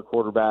Brady's your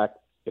quarterback.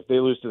 If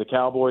they lose to the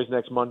Cowboys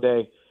next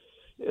Monday,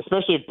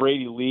 especially if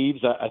Brady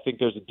leaves, I think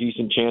there's a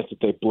decent chance that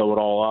they blow it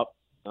all up.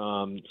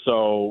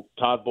 So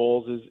Todd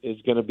Bowles is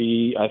going to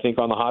be, I think,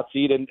 on the hot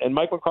seat, and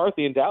Mike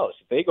McCarthy in Dallas,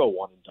 if they go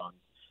one and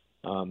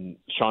done.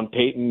 Sean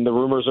Payton, the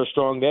rumors are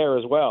strong there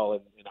as well,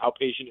 and how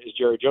patient is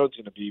Jerry Jones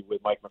going to be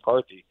with Mike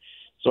McCarthy?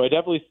 So I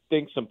definitely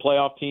think some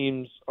playoff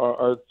teams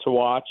are to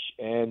watch,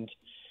 and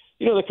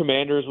the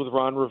Commanders with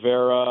Ron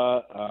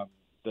Rivera,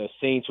 the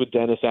Saints with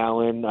Dennis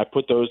Allen, I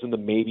put those in the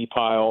maybe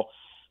pile.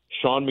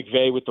 Sean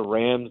McVay with the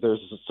Rams, there's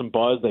some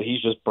buzz that he's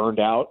just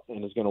burned out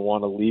and is going to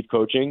want to leave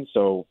coaching,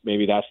 so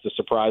maybe that's the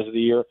surprise of the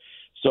year.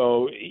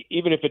 So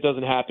even if it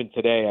doesn't happen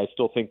today, I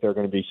still think there are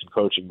going to be some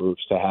coaching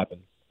moves to happen.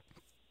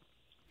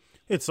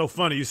 It's so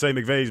funny you say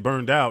McVay's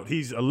burned out.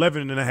 He's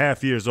 11 and a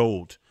half years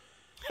old.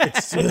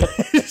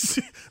 It's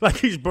like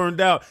he's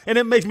burned out. And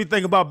it makes me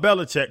think about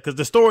Belichick, because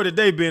the story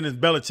today being is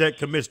Belichick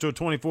commits to a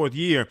 24th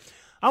year.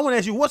 I want to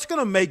ask you, what's going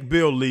to make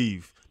Bill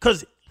leave?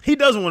 Because he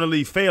doesn't want to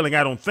leave failing,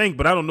 I don't think,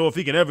 but I don't know if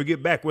he can ever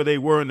get back where they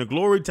were in the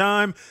glory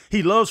time.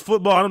 He loves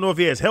football. I don't know if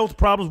he has health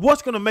problems.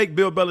 What's going to make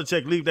Bill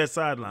Belichick leave that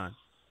sideline?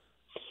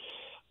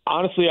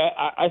 Honestly,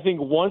 I think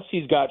once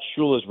he's got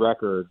Shula's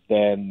record,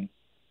 then,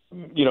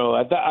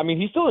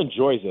 he still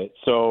enjoys it.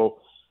 So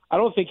I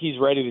don't think he's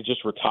ready to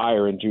just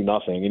retire and do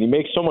nothing. And he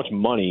makes so much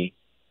money.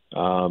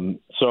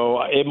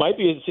 So it might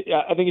be,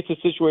 I think it's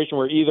a situation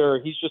where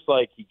either he's just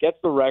like, he gets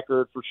the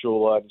record for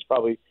Shula, and he's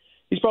probably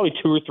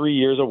 2 or 3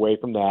 years away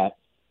from that.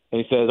 And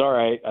he says, all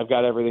right, I've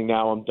got everything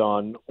now, I'm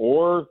done.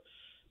 Or,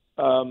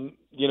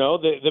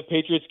 the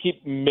Patriots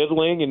keep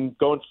middling and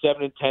going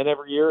 7-10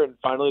 every year, and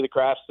finally the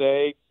Krafts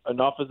say,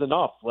 enough is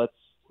enough.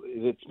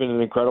 It's been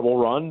an incredible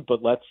run,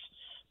 but let's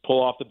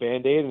pull off the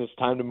Band-Aid, and it's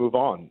time to move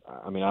on.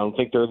 I mean, I don't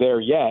think they're there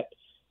yet.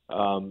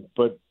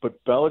 But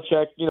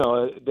Belichick,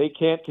 they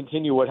can't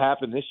continue what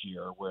happened this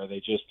year, where they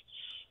just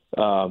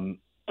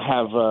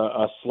have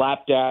a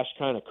slapdash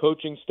kind of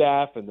coaching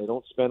staff, and they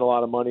don't spend a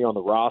lot of money on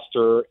the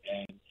roster,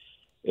 and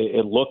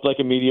it looked like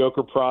a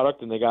mediocre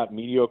product, and they got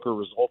mediocre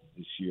results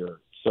this year.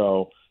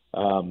 So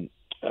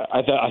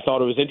I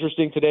thought it was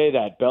interesting today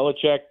that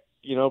Belichick,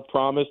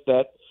 promised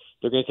that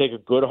they're going to take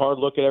a good hard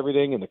look at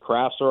everything, and the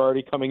Krafts are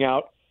already coming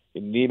out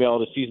in an email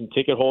to season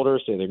ticket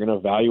holders, say they're going to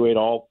evaluate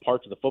all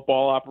parts of the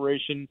football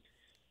operation.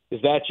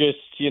 Is that just,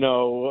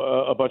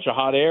 a bunch of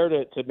hot air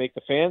to make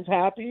the fans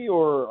happy,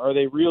 or are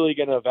they really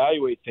going to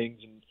evaluate things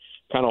and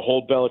kind of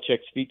hold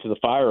Belichick's feet to the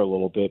fire a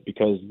little bit?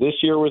 Because this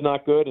year was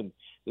not good, and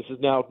this is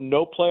now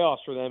no playoffs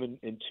for them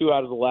in 2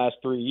 out of the last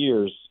 3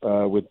 years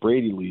with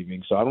Brady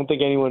leaving. So I don't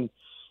think anyone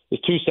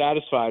too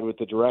satisfied with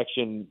the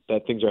direction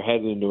that things are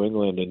headed in New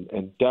England,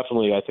 and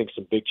definitely I think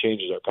some big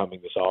changes are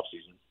coming this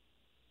offseason.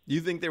 Do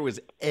you think there was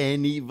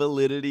any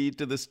validity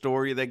to the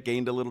story that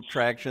gained a little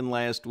traction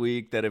last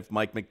week, that if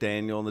Mike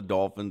McDaniel and the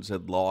Dolphins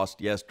had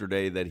lost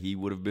yesterday, that he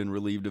would have been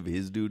relieved of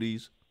his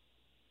duties?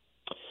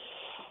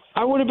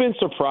 I would have been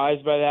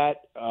surprised by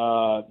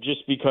that,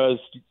 just because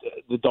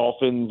the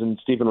Dolphins and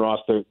Stephen Ross,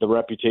 the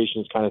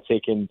reputation has kind of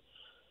taken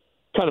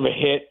kind of a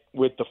hit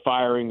with the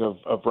firing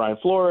of Brian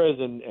Flores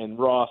and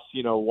Ross,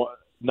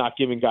 not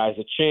giving guys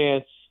a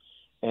chance.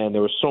 And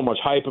there was so much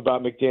hype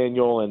about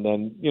McDaniel. And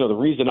then, the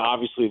reason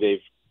obviously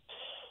they've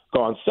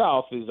gone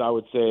south is, I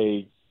would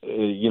say,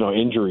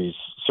 injuries,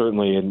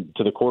 certainly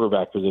to the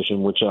quarterback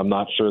position, which I'm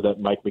not sure that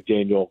Mike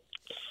McDaniel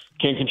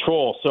can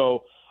control.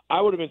 So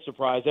I would have been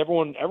surprised.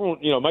 Everyone,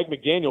 Mike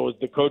McDaniel was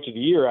the coach of the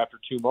year after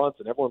 2 months,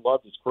 and everyone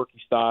loved his quirky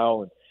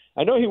style. And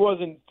I know he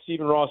wasn't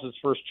Stephen Ross's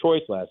first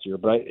choice last year,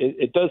 but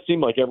it does seem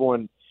like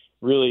everyone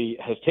really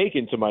has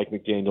taken to Mike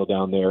McDaniel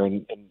down there.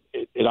 And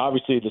it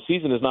obviously, the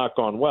season has not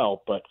gone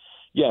well, but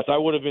yes, I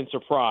would have been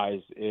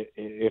surprised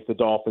if the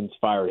Dolphins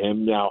fired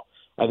him. Now,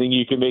 I think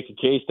you can make a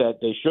case that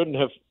they shouldn't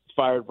have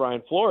fired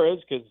Brian Flores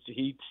because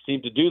he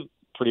seemed to do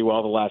pretty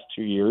well the last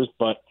 2 years.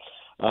 But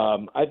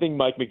I think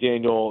Mike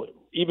McDaniel,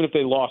 even if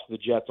they lost the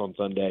Jets on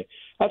Sunday,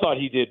 I thought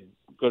he did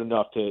good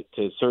enough to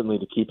certainly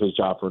to keep his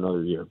job for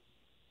another year.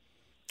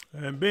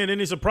 And Ben,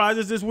 any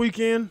surprises this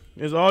weekend?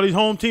 Is all these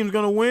home teams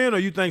going to win, or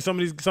you think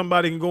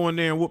somebody can go in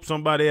there and whoop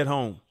somebody at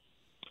home?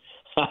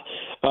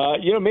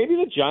 Maybe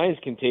the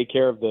Giants can take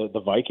care of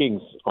the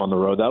Vikings on the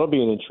road. That'll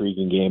be an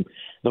intriguing game.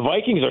 The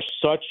Vikings are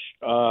such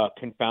a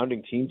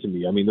confounding team to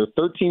me. I mean, they're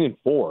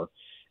 13-4,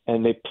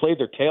 and they played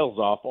their tails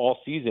off all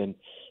season,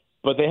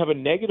 but they have a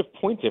negative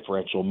point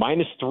differential,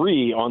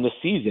 -3 on the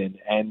season.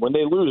 And when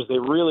they lose, they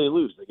really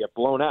lose. They get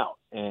blown out.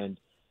 And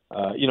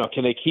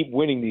can they keep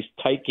winning these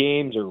tight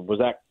games, or was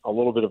that a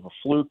little bit of a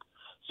fluke?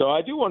 So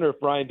I do wonder if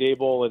Brian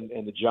Daboll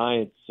and the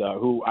Giants,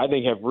 who I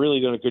think have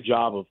really done a good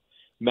job of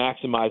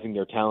maximizing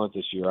their talent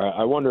this year,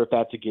 I wonder if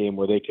that's a game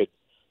where they could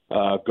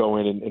go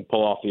in and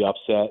pull off the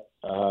upset.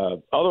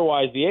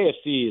 Otherwise, the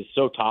AFC is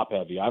so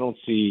top-heavy. I don't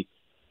see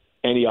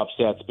any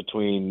upsets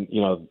between,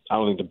 I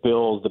don't think the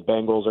Bills, the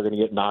Bengals are going to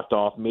get knocked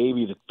off.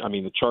 Maybe,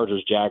 the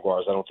Chargers,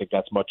 Jaguars, I don't think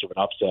that's much of an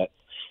upset.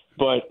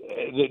 But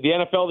the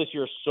NFL this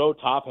year is so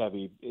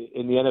top-heavy.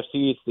 In the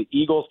NFC, it's the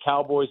Eagles,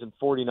 Cowboys, and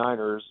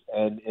 49ers.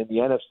 And in the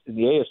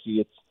AFC,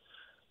 it's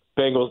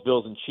Bengals,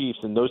 Bills, and Chiefs.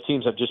 And those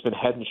teams have just been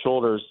head and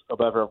shoulders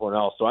above everyone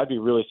else. So I'd be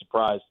really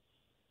surprised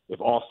if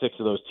all 6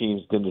 of those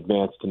teams didn't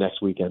advance to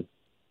next weekend.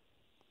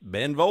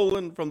 Ben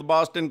Volin from the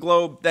Boston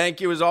Globe.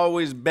 Thank you as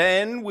always,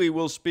 Ben. We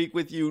will speak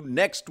with you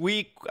next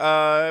week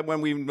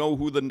when we know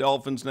who the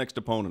Dolphins' next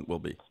opponent will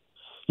be.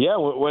 Yeah,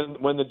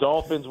 when the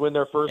Dolphins win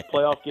their first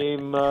playoff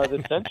game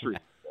this century.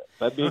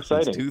 That'd be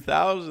exciting. Since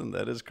 2000,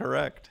 that is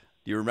correct.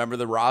 Do you remember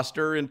the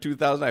roster in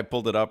 2000? I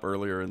pulled it up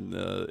earlier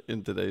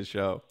in today's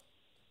show.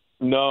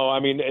 No,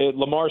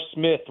 Lamar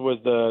Smith was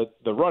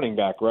the running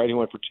back, right? He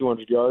went for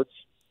 200 yards.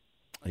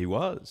 He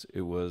was.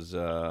 It was,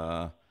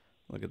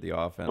 look at the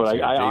offense. But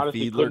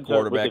Jay Fiedler,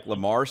 quarterback,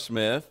 Lamar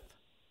Smith.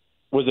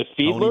 Was it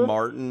Fiedler? Tony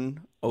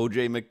Martin,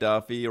 O.J.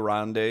 McDuffie,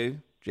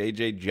 Arande,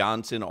 J.J.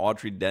 Johnson,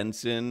 Autry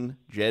Denson,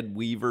 Jed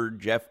Weaver,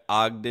 Jeff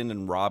Ogden,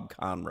 and Rob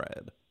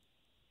Conrad.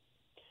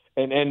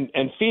 And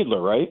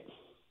Fiedler, right?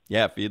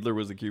 Yeah, Fiedler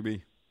was the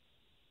QB.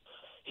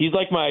 He's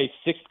like my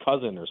 6th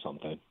cousin or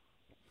something.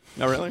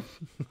 Oh, really?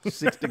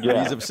 6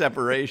 degrees of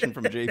separation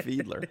from Jay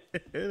Fiedler.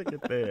 Look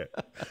at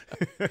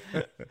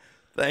that.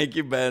 Thank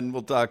you, Ben.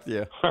 We'll talk to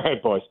you. All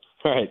right, boys.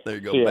 All right. There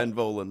you go. Ben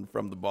Volin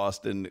from the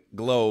Boston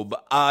Globe.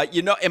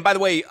 And by the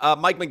way,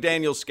 Mike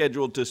McDaniel's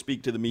scheduled to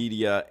speak to the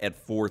media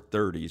at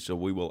 4:30, so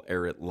we will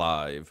air it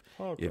live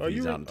if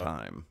he's on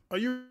time. Are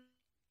you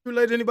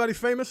related to anybody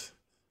famous?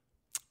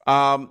 Jay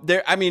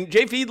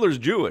Fiedler's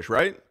Jewish,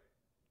 right?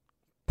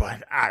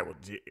 But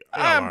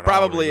I'm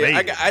probably.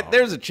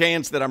 There's a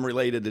chance that I'm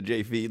related to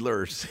Jay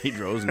Fiedler or Sage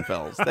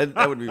Rosenfels.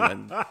 That would be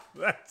my.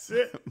 That's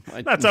it.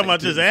 Not talking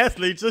about just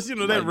athletes, just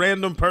that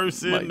random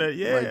person.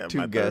 My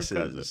two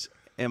guesses.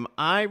 Am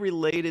I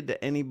related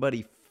to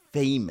anybody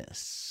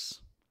famous?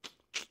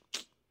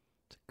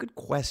 It's a good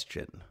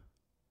question.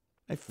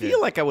 I feel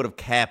like I would have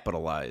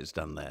capitalized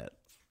on that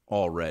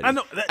already. I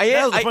know. That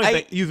was the funny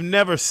thing. You've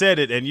never said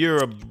it, and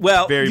you're a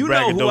very you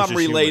know who I'm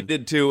related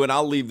human. to, and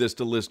I'll leave this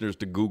to listeners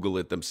to Google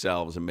it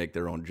themselves and make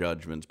their own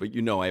judgments. But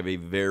I have a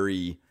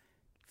very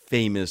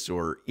famous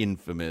or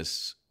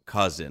infamous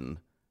cousin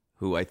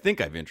who I think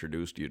I've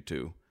introduced you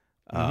to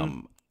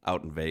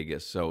out in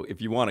Vegas. So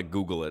if you want to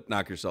Google it,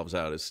 knock yourselves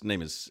out. His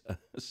name is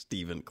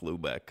Stephen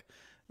Klubeck,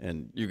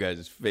 and you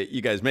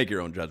guys make your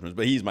own judgments.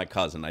 But he's my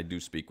cousin. I do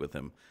speak with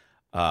him.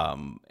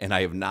 And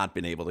I have not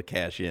been able to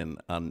cash in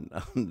on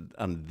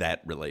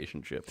that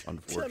relationship,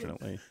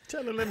 unfortunately.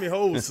 Tell him let me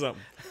hold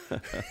something.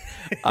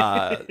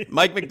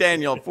 Mike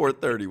McDaniel at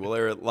 4:30. We'll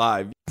air it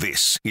live.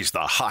 This is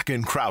the Hawk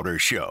and Crowder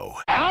Show.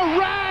 All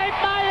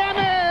right,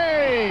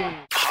 Miami!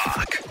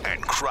 Hawk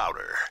and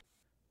Crowder.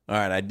 All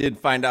right, I did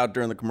find out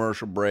during the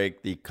commercial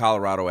break the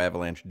Colorado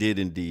Avalanche did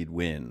indeed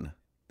win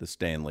the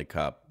Stanley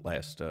Cup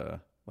last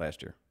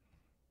year.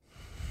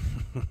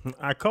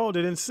 I called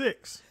it in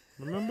 6.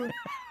 Remember?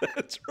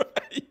 That's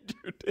right,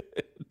 you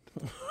did.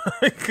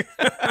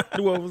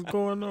 What was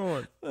going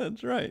on?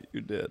 That's right,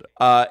 you did.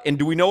 And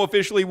do we know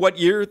officially what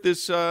year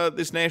this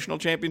national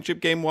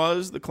championship game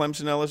was? The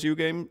Clemson LSU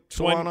game,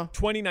 Solana?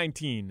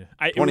 2019.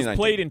 It was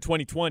played in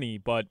 2020,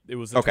 but it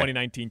was the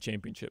 2019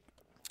 championship.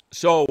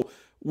 So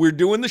we're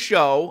doing the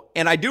show,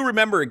 and I do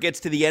remember it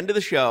gets to the end of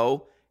the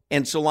show,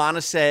 and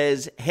Solana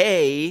says,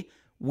 "Hey,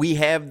 we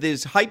have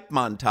this hype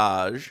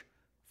montage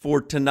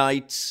for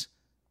tonight's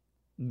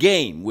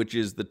game, which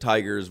is the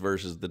Tigers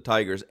versus the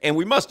Tigers." And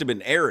we must have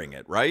been airing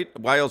it, right?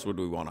 Why else would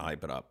we want to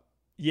hype it up?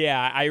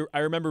 Yeah, I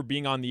remember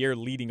being on the air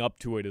leading up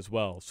to it as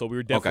well. So we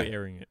were definitely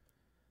airing it.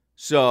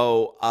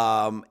 So,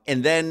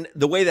 and then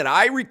the way that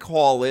I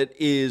recall it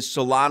is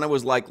Solana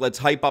was like, let's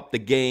hype up the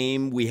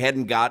game. We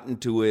hadn't gotten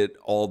to it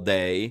all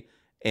day.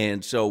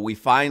 And so we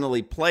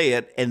finally play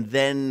it. And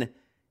then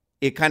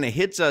it kind of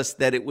hits us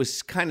that it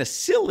was kind of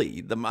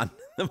silly, the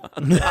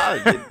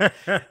montage.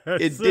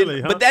 It silly,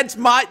 did, huh? But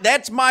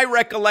that's my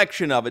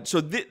recollection of it. So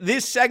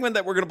this segment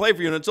that we're going to play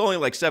for you, and it's only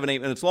like 7-8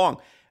 minutes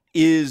long,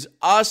 is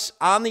us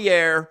on the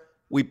air.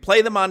 We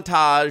play the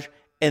montage,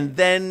 and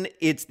then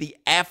it's the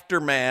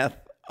aftermath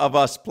of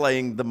us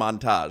playing the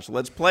montage.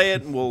 Let's play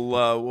it, and we'll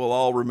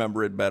all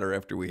remember it better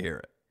after we hear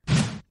it.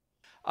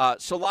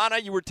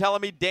 Solana, you were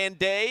telling me Dan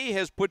Day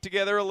has put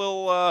together a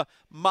little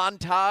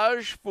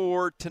montage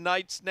for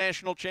tonight's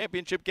national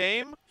championship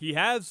game. He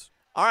has.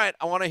 All right,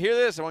 I want to hear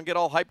this. I want to get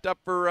all hyped up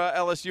for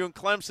LSU and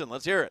Clemson.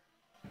 Let's hear it.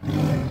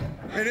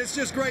 And it's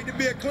just great to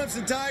be a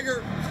Clemson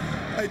Tiger.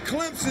 A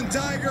Clemson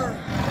Tiger.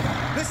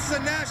 This is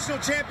a national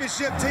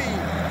championship team.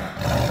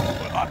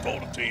 Well, I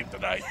told the team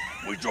tonight,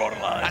 we draw the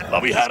line. I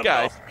love we this had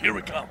guy. enough. Here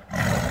we come.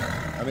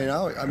 I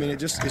mean,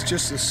 it's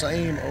just the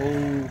same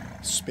old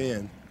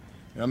spin.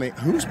 I mean,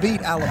 who's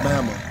beat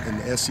Alabama in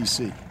the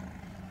SEC?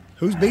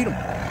 Who's beat them?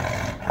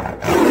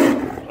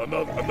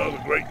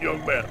 Another great young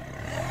man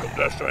from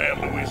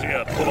Destrehan,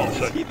 Louisiana. Hold on a Is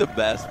second. he the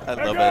best? I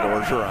love Ed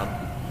Orgeron.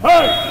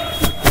 Hey,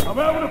 I'm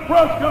having a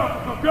press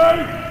conference,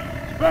 okay?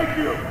 Thank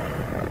you.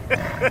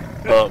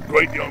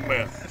 Great young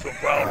man. So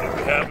proud that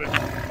we have him.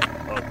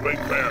 Great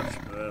parents,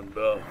 and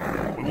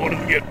we want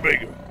him to get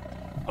bigger.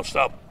 I'll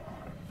stop.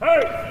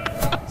 Hey,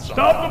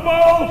 stop the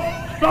ball,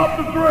 stop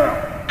the drill.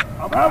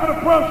 I'm having a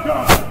press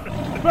conference.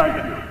 Thank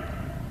you.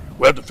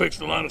 We have to fix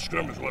the line of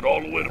scrimmage. Went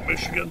all the way to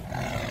Michigan.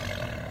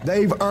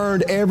 They've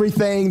earned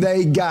everything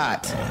they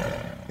got.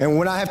 And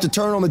when I have to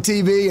turn on the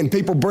TV and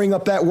people bring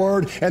up that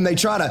word and they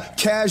try to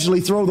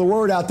casually throw the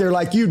word out there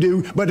like you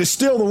do, but it's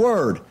still the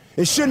word.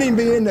 It shouldn't even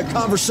be in the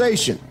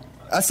conversation.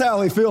 That's how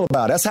they feel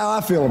about it. That's how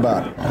I feel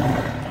about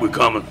it. We're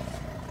coming.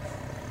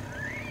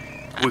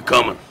 We're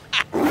coming.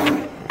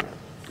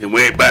 And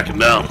we ain't backing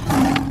down.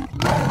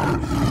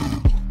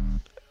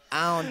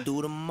 I don't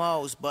do the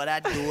most, but I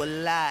do a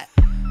lot.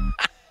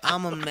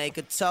 I'ma make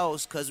a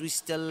toast, cause we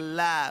still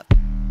alive.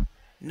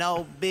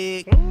 No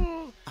big,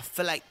 I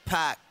feel like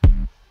Pac.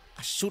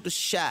 I shoot a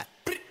shot.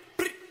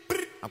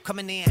 I'm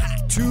coming in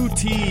hot.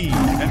 2T.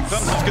 And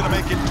Clemson's going to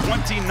make it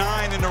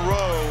 29 in a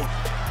row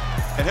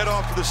and head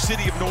off to the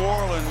city of New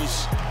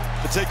Orleans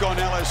to take on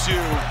LSU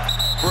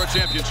for a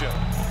championship.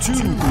 2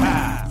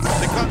 pass.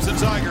 The Clemson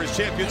Tigers,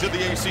 champions of the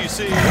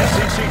ACC.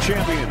 SEC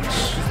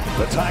champions.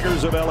 The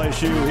Tigers of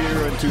LSU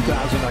here in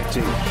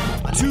 2019.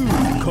 2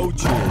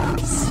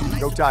 coaches.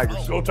 Go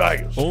Tigers. Go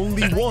Tigers.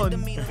 Only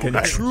one can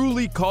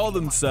truly call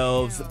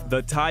themselves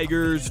the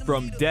Tigers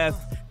from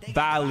Death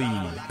Valley.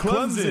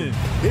 Clemson.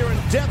 Here in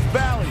Death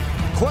Valley,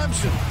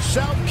 Clemson,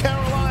 South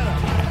Carolina.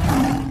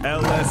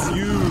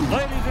 LSU.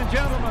 Ladies and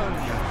gentlemen,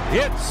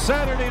 it's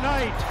Saturday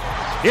night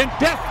in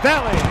Death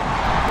Valley.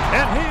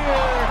 And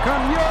here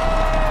come your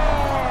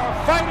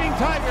Fighting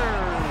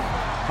Tigers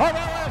of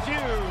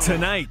LSU.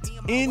 Tonight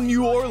in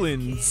New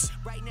Orleans,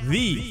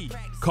 the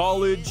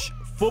College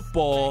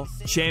Football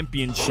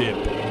Championship.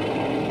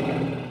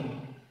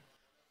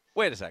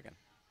 Wait a second.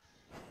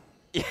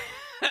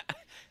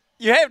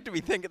 You have to be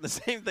thinking the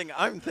same thing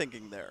I'm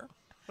thinking there.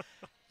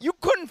 You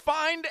couldn't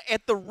find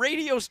at the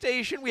radio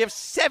station, we have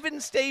 7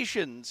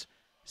 stations,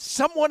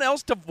 someone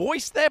else to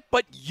voice that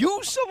but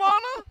you,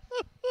 Solana?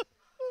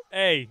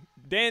 Hey,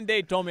 Dan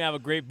Day told me I have a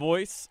great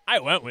voice. I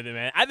went with it,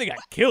 man. I think I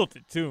killed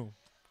it, too.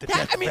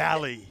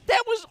 Valley.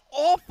 That was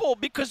awful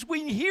because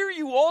we hear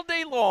you all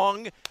day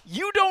long.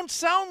 You don't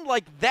sound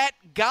like that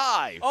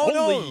guy.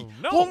 Oh,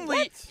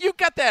 Only you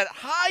got that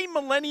high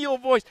millennial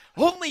voice.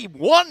 Only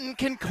one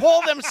can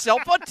call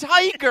themselves a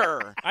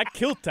tiger. I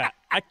killed that.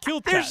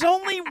 There's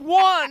only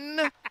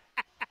one.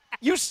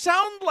 You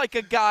sound like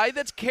a guy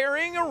that's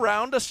carrying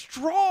around a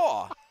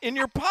straw in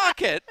your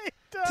pocket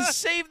to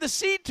save the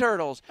sea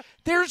turtles.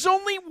 There's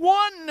only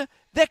one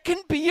that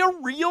can be a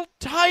real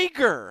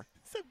tiger.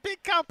 It's a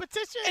big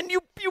competition. And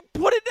you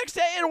put it next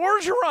to Ed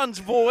Orgeron's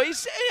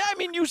voice. I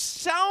mean, you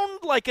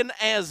sound like an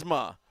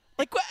asthma.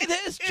 Like,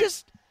 it's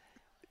just...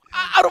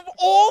 Out of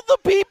all the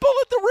people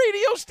at the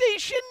radio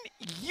station,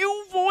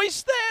 you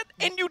voiced that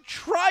and you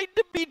tried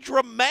to be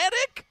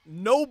dramatic?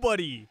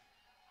 Nobody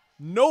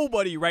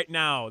right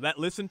now that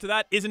listened to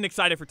that isn't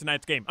excited for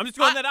tonight's game. I'm just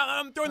throwing that out.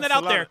 I'm throwing that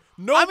out there.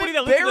 Nobody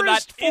that listened to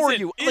that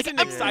isn't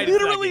excited.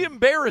 I'm literally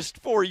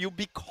embarrassed for you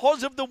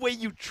because of the way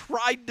you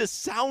tried to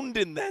sound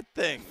in that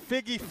thing.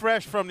 Figgy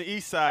Fresh from the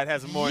East Side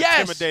has a more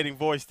intimidating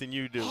voice than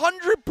you do. 100%.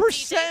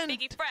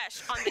 Figgy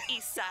Fresh on the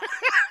East Side.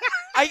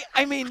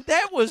 I mean,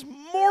 that was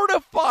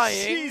mortifying.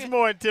 She's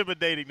more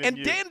intimidating than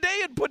you. And Dan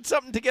Day had put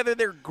something together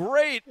there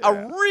great. Yeah.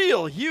 A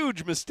real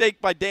huge mistake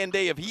by Dan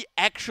Day if he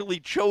actually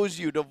chose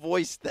you to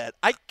voice that.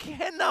 I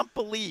cannot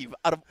believe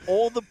out of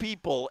all the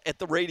people at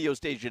the radio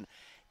station,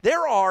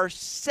 there are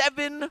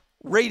 7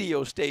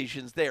 radio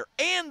stations there,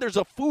 and there's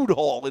a food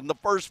hall in the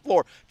first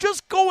floor.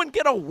 Just go and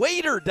get a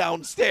waiter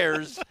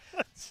downstairs.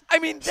 I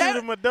mean,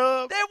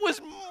 that was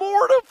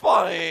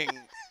mortifying.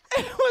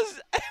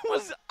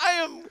 I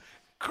am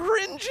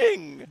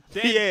cringing.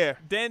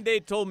 Dan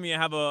Day told me I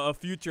have a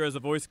future as a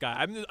voice guy.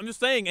 I'm just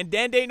saying, and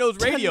Dan Day knows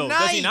radio.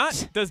 Does he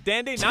not? Does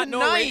Dan Day not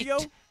know radio?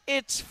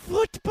 It's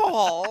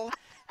football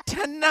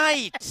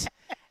tonight,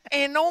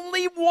 and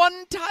only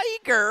one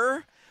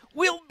tiger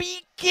will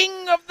be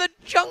king of the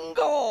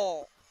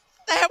jungle.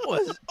 That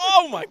was,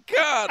 oh my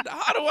God,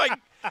 how do I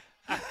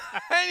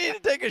need to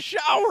take a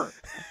shower.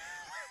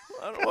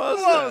 What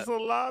was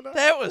that?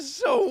 That was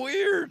so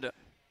weird.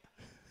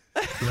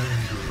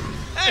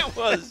 That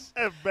was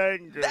a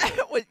banger.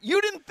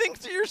 You didn't think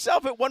to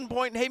yourself at one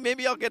point, hey,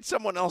 maybe I'll get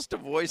someone else to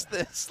voice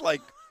this?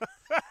 Like,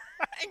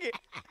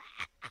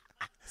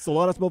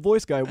 Solana's my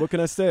voice guy. What can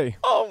I say?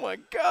 Oh, my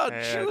God.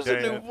 Choose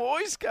a new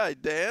voice guy,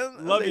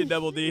 Dan. Love you,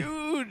 Double D.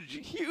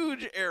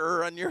 Huge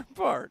error on your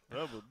part.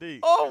 Double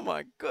D. Oh,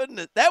 my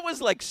goodness. That was,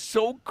 like,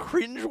 so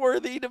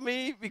cringeworthy to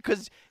me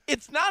because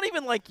it's not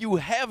even like you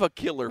have a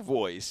killer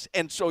voice.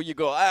 And so you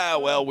go,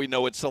 well, we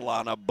know it's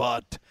Solana,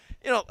 but,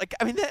 like,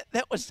 I mean,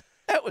 that was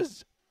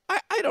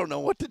I don't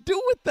know what to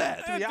do with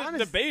that. It's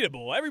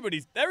debatable.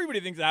 Everybody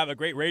thinks I have a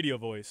great radio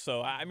voice.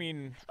 So, I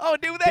mean. Oh,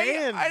 do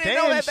they? I didn't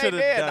know that they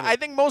did. I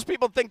think most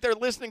people think they're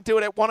listening to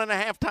it at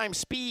 1.5 times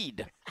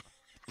speed.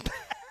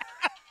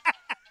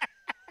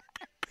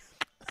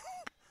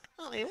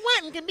 Only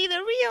one can be the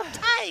real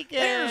tiger.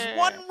 There's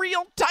one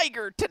real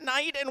tiger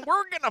tonight, and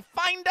we're going to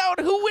find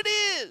out who it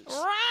is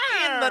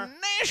in the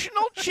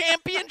national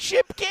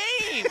championship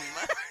game.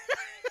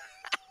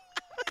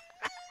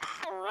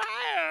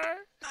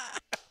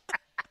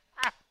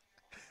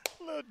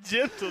 Little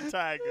gentle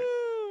tiger.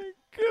 Oh,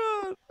 my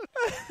God.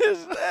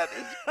 That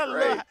is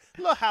great.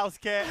 Little house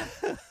cat.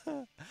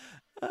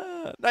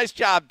 Nice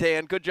job,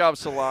 Dan. Good job,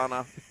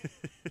 Solana.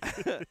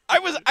 I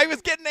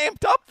was getting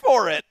amped up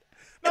for it.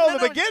 No,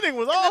 the beginning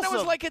was awesome. And then it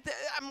was like,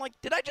 I'm like,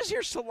 did I just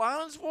hear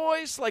Solana's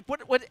voice? Like,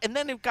 what? And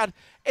then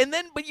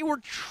but you were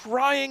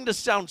trying to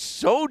sound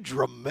so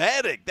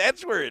dramatic.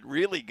 That's where it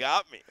really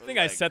got me. I think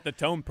I set the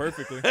tone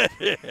perfectly.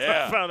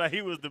 Yeah. I found out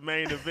he was the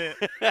main event.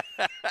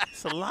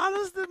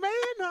 Solana's the man,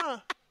 huh?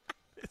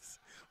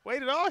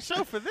 Waited all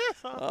show for this,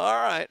 huh?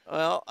 All right.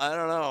 Well, I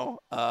don't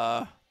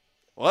know.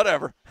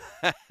 Whatever.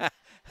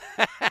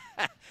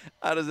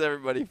 How does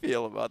everybody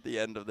feel about the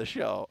end of the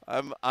show?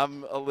 I'm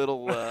a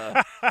little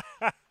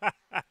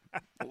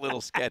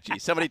sketchy.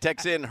 Somebody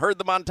texts in, heard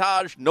the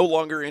montage, no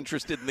longer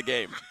interested in the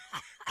game.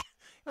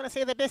 You want to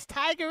say the best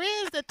tiger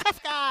is the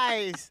tough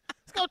guys.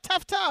 Let's go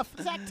tough.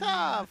 Zach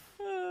Tough.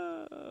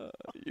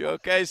 You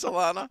okay,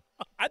 Solana?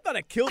 I thought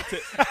I killed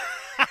it.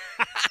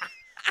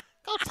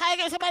 Go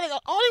Tigers. Somebody,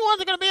 the only ones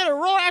that are going to be able to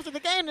roar after the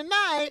game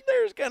tonight.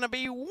 There's going to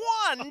be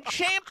one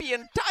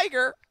champion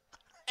tiger.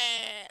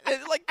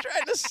 And like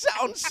trying to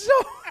sound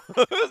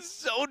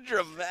so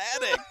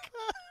dramatic.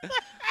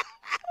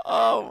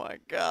 Oh, my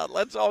God.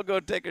 Let's all go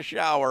take a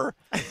shower.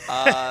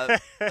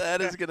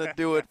 That is going to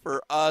do it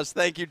for us.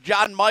 Thank you.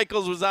 John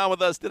Michaels was on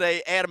with us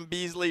today. Adam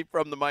Beasley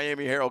from the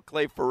Miami Herald.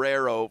 Clay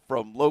Ferrero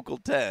from Local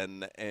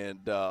 10.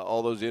 And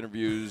all those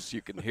interviews,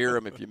 you can hear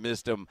them if you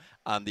missed them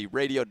on the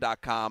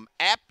Radio.com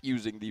app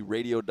using the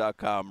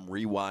Radio.com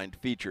Rewind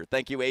feature.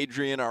 Thank you,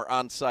 Adrian, our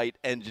on-site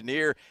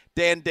engineer.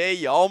 Dan Day,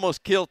 you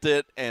almost killed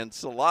it. And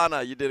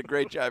Solana, you did a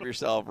great job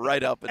yourself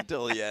right up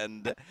until the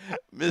end.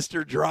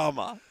 Mr.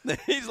 Drama.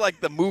 He's like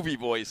the movie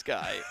voice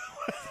guy.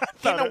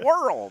 In a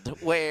world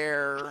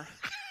where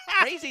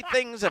crazy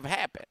things have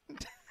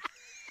happened.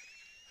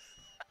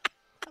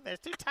 There's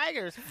two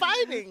tigers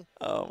fighting.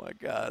 Oh, my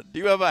God. Do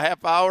you have a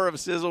half hour of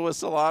Sizzle with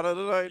Solana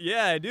tonight?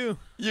 Yeah, I do.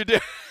 You do?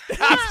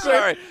 I'm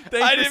sorry.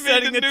 Thanks for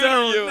setting the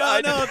tone. You.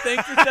 No,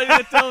 thanks for setting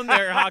the tone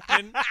there,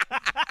 Hockman.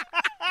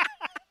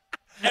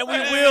 And we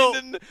will.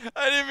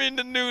 I didn't mean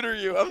to neuter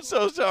you. I'm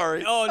so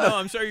sorry. Oh no,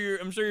 I'm sure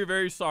you're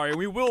very sorry.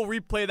 We will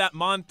replay that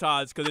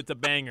montage because it's a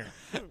banger.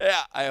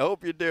 Yeah, I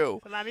hope you do.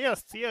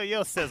 Solana,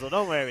 you'll sizzle.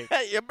 Don't worry.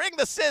 Hey, you bring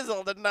the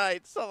sizzle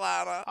tonight,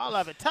 Solana. All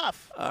of it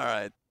tough. All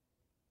right.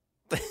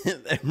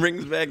 That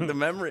brings back the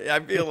memory. I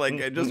feel like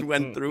I just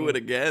went through it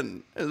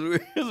again as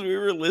we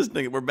were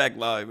listening. We're back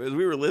live. As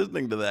we were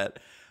listening to that,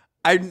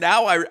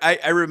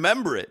 I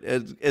remember it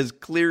as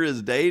clear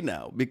as day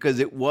now because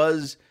it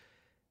was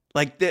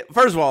like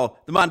first of all,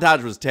 the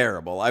montage was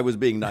terrible. I was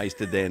being nice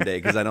to Dan Day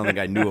because I don't think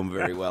I knew him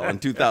very well in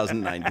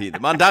 2019. The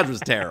montage was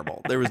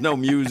terrible. There was no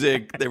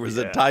music. There was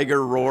a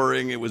tiger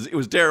roaring. It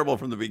was terrible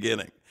from the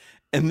beginning.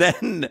 And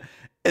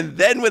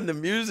then when the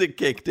music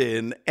kicked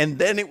in, and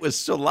then it was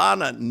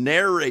Solana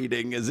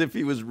narrating as if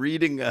he was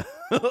reading a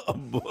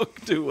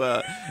book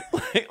to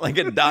like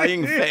a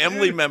dying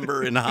family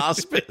member in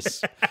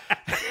hospice.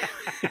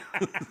 It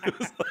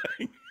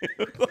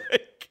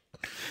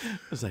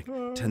was like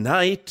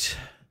tonight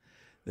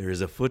there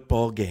is a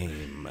football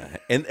game,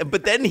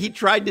 but then he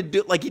tried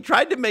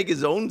to make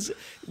his own.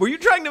 Were you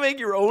trying to make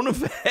your own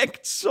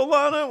effects,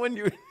 Solana, when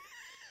you were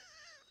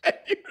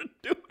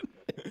doing?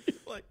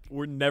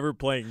 We're never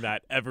playing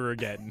that ever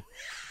again.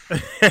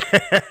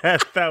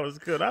 That was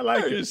good. I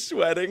like it. Are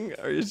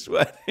you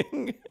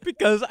sweating?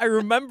 Because I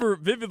remember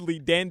vividly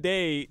Dan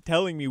Day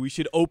telling me we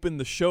should open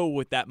the show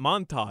with that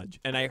montage.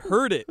 And I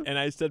heard it, and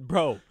I said,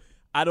 bro,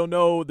 I don't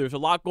know. There's a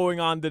lot going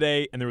on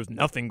today, and there was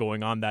nothing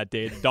going on that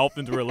day. The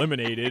Dolphins were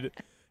eliminated.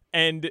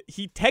 And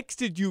he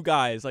texted you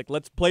guys, like,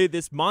 let's play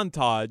this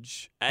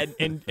montage.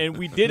 And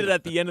we did it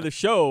at the end of the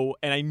show,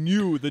 and I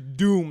knew the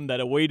doom that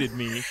awaited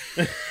me.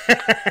 It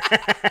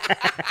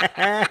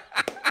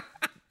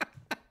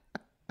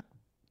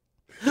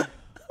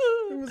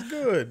was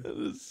good. It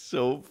was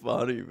so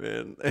funny,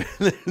 man.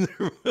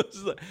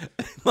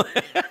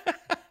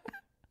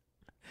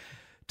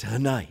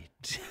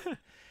 Tonight,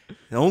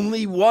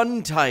 only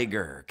one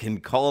tiger can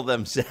call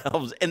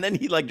themselves, and then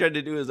he tried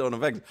to do his own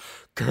effects.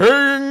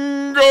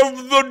 King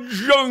of the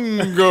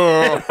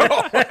jungle.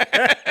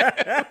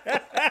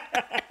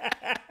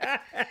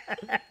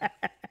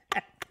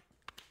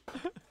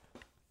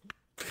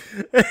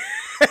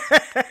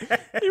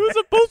 He was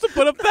supposed to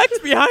put effects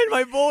behind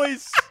my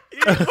voice. He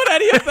didn't put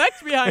any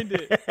effects behind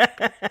it.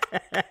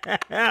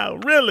 Oh,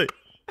 really?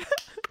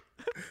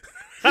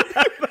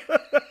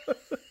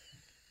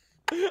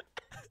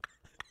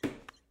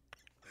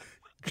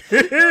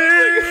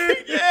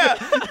 Yeah,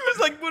 he was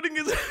like putting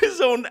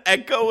his own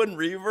echo and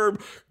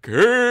reverb.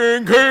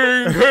 King,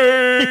 king,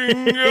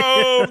 king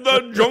of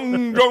the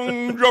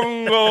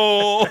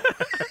jungle.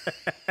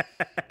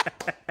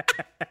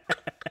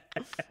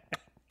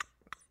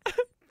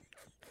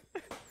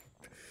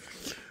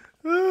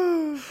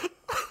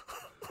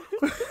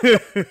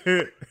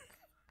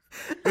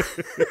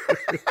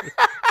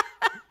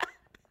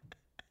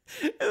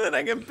 And then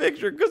I can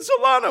picture, because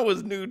Solana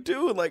was new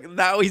too, and like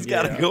now he's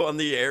got to go on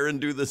the air and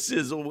do the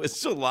sizzle with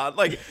Solana.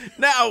 Like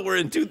now we're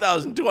in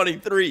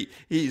 2023.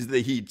 He's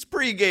the Heat's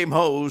pregame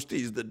host.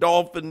 He's the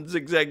Dolphins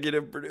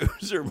executive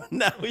producer. But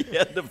now he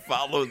had to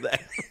follow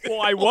that.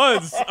 Well, I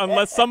was,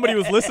 unless somebody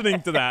was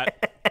listening to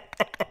that.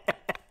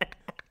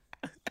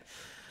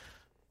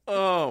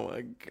 Oh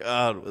my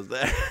God, was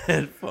that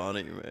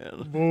funny,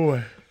 man?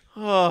 Boy.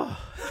 Oh,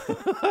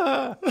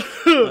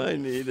 I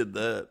needed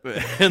that,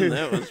 man.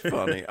 That was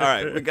funny. All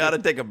right, we got to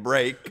take a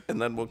break, and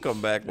then we'll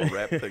come back. We'll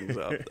wrap things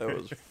up. That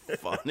was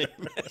funny,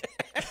 man.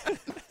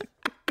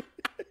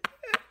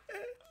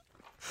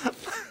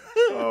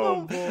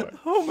 Oh, boy.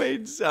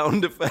 Homemade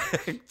sound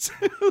effects.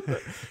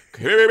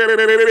 King of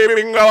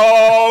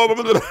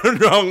the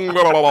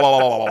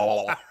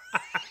jungle.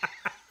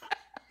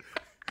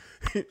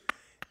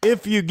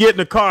 If you get in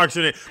a car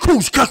accident,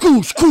 koosh,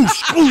 kakoosh,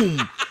 koosh,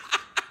 boom.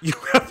 You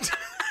have to.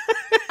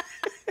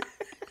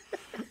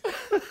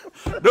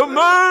 The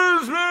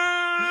Marsman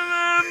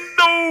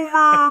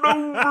Dover.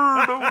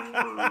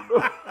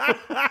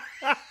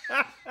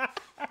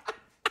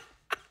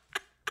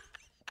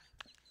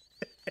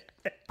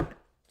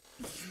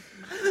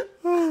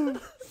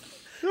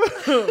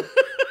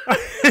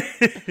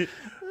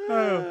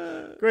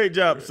 Great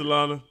job,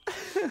 Solana.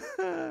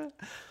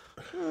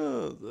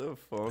 Oh, so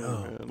funny,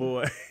 man.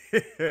 Boy.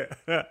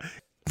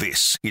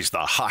 This is the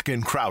Hawk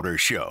and Crowder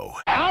Show.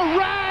 All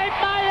right,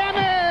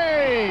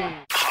 Miami!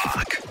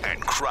 Hawk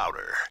and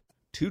Crowder.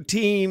 2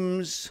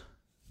 teams,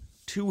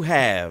 2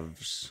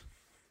 halves,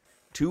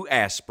 2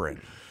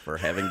 aspirin for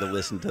having to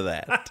listen to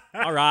that.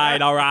 All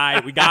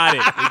right. We got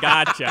it.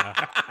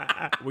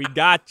 We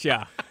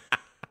gotcha.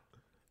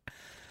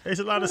 There's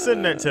a lot of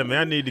sending that to me.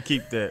 I need to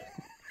keep that.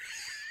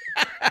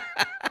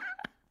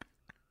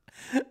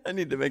 I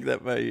need to make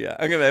that my.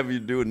 I'm gonna have you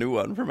do a new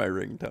one for my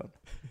ringtone.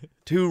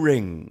 2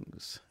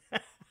 rings,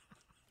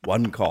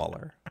 1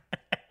 caller.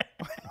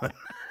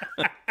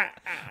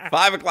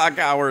 5 o'clock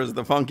hour is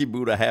the Funky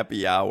Buddha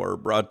Happy Hour,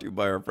 brought to you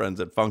by our friends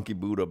at Funky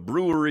Buddha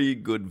Brewery.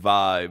 Good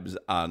vibes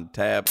on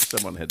tap.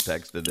 Someone had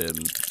texted in.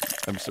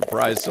 I'm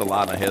surprised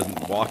Solana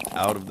hasn't walked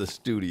out of the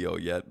studio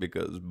yet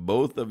because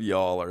both of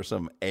y'all are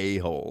some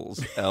a-holes.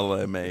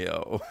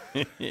 LMAO.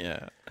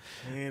 Yeah.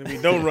 Man, we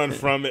don't run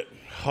from it.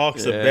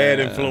 Hawk's a bad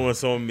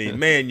influence on me.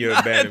 Man, you're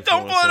a bad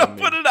influence Don't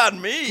put it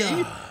on me.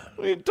 God.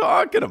 What are you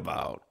talking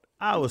about?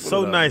 I was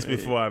so nice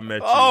before I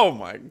met you. Oh,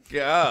 my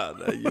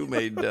God. You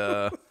made...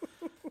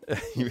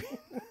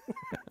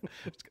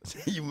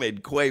 You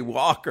made Quay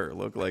Walker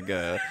look like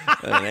an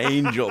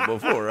angel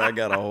before I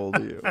got a hold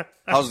of you.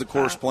 How's the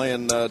course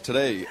playing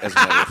today, as a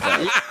matter of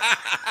fact?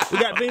 We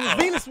got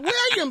Venus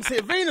Williams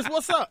here. Venus,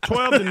 what's up?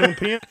 12 to noon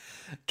p.m.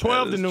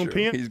 12 to noon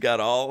p.m. He's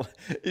got all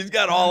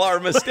our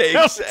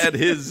mistakes at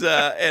his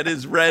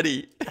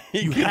ready.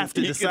 You have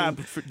to decide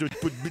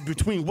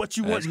between what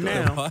you want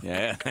now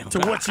to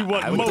what you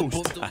want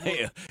most.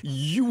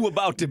 You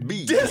about to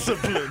be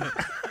discipline.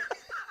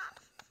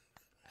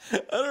 I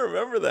don't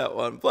remember that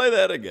one. Play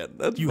that again.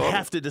 That's you fun.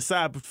 have to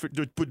decide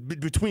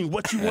between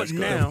what you want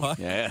now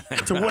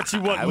to what you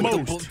want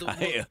most.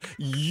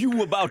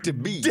 You about to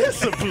be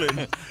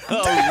discipline.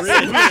 Oh,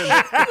 really?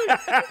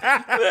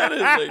 That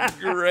is a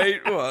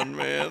great one,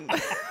 man.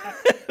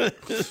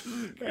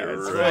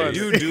 Great.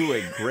 You do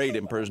a great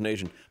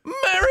impersonation.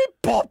 Mary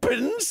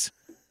Poppins.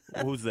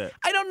 Who's that?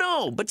 I don't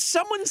know, but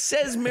someone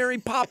says Mary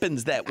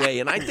Poppins that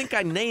way, and I think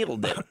I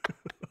nailed it.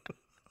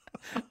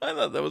 I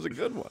thought that was a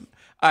good one.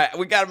 All right,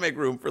 we got to make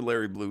room for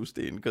Larry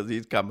Bluestein because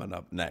he's coming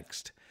up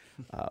next.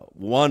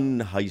 One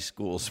high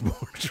school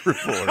sports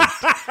report.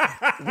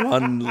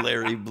 One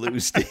Larry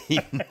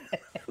Bluestein.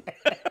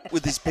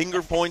 With his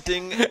finger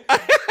pointing.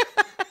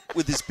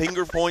 With his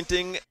finger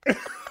pointing.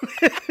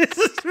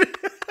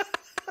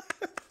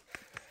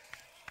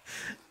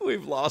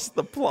 We've lost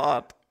the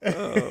plot.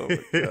 Oh, my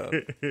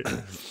God.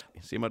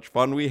 See how much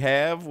fun we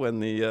have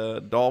when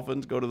the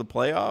Dolphins go to the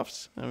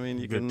playoffs? I mean,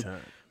 you can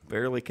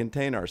barely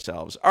contain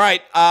ourselves. All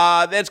right,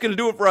 that's going to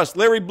do it for us.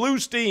 Larry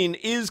Bluestein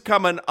is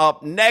coming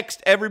up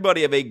next.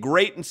 Everybody have a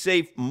great and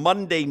safe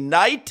Monday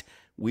night.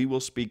 We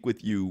will speak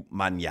with you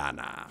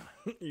mañana.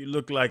 You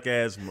look like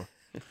asthma.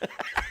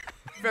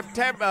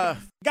 September.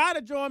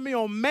 Gotta join me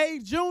on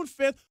June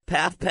 5th.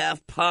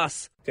 Path,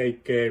 puss.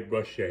 Take care,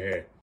 brush your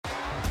hair.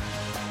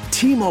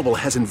 T-Mobile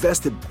has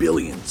invested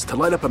billions to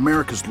light up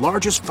America's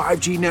largest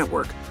 5G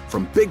network,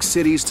 from big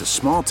cities to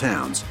small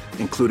towns,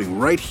 including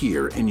right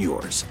here in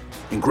yours.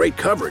 And great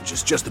coverage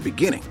is just the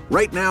beginning.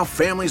 Right now,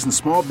 families and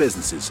small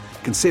businesses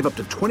can save up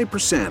to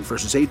 20%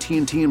 versus AT&T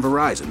and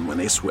Verizon when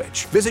they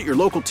switch. Visit your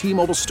local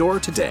T-Mobile store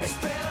today.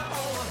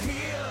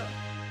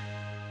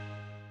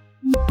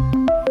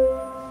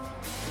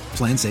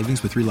 Plan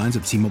savings with 3 lines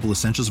of T-Mobile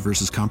Essentials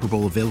versus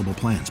comparable available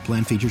plans.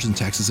 Plan features and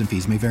taxes and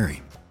fees may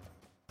vary.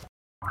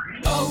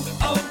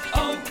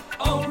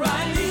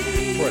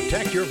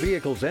 Protect your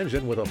vehicle's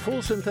engine with a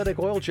full synthetic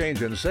oil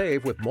change and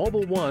save with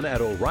Mobil 1 at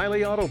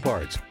O'Reilly Auto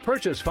Parts.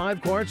 Purchase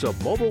 5 quarts of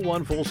Mobil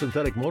 1 full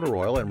synthetic motor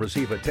oil and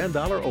receive a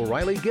 $10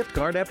 O'Reilly gift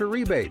card after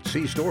rebate.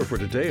 See store for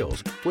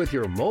details. With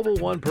your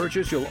Mobil 1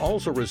 purchase, you'll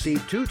also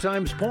receive 2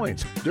 times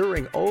points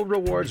during O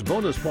Rewards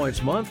Bonus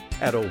Points Month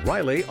at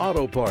O'Reilly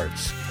Auto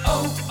Parts.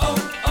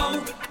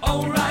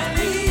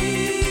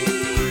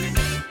 O'Reilly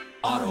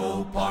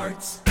Auto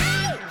Parts.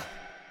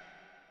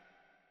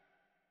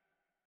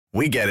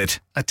 We get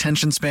it.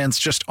 Attention spans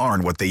just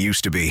aren't what they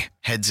used to be.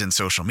 Heads in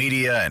social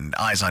media and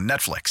eyes on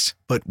Netflix.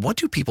 But what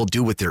do people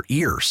do with their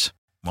ears?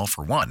 Well,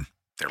 for one,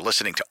 they're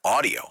listening to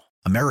audio.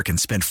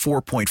 Americans spend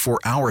 4.4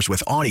 hours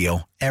with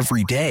audio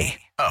every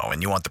day. Oh,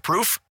 and you want the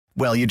proof?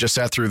 Well, you just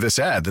sat through this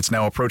ad that's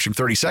now approaching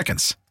 30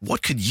 seconds.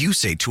 What could you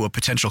say to a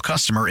potential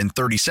customer in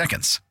 30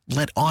 seconds?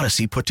 Let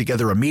Odyssey put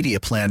together a media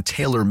plan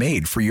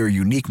tailor-made for your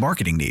unique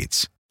marketing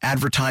needs.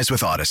 Advertise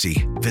with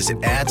Odyssey.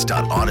 Visit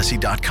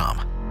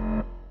ads.odyssey.com.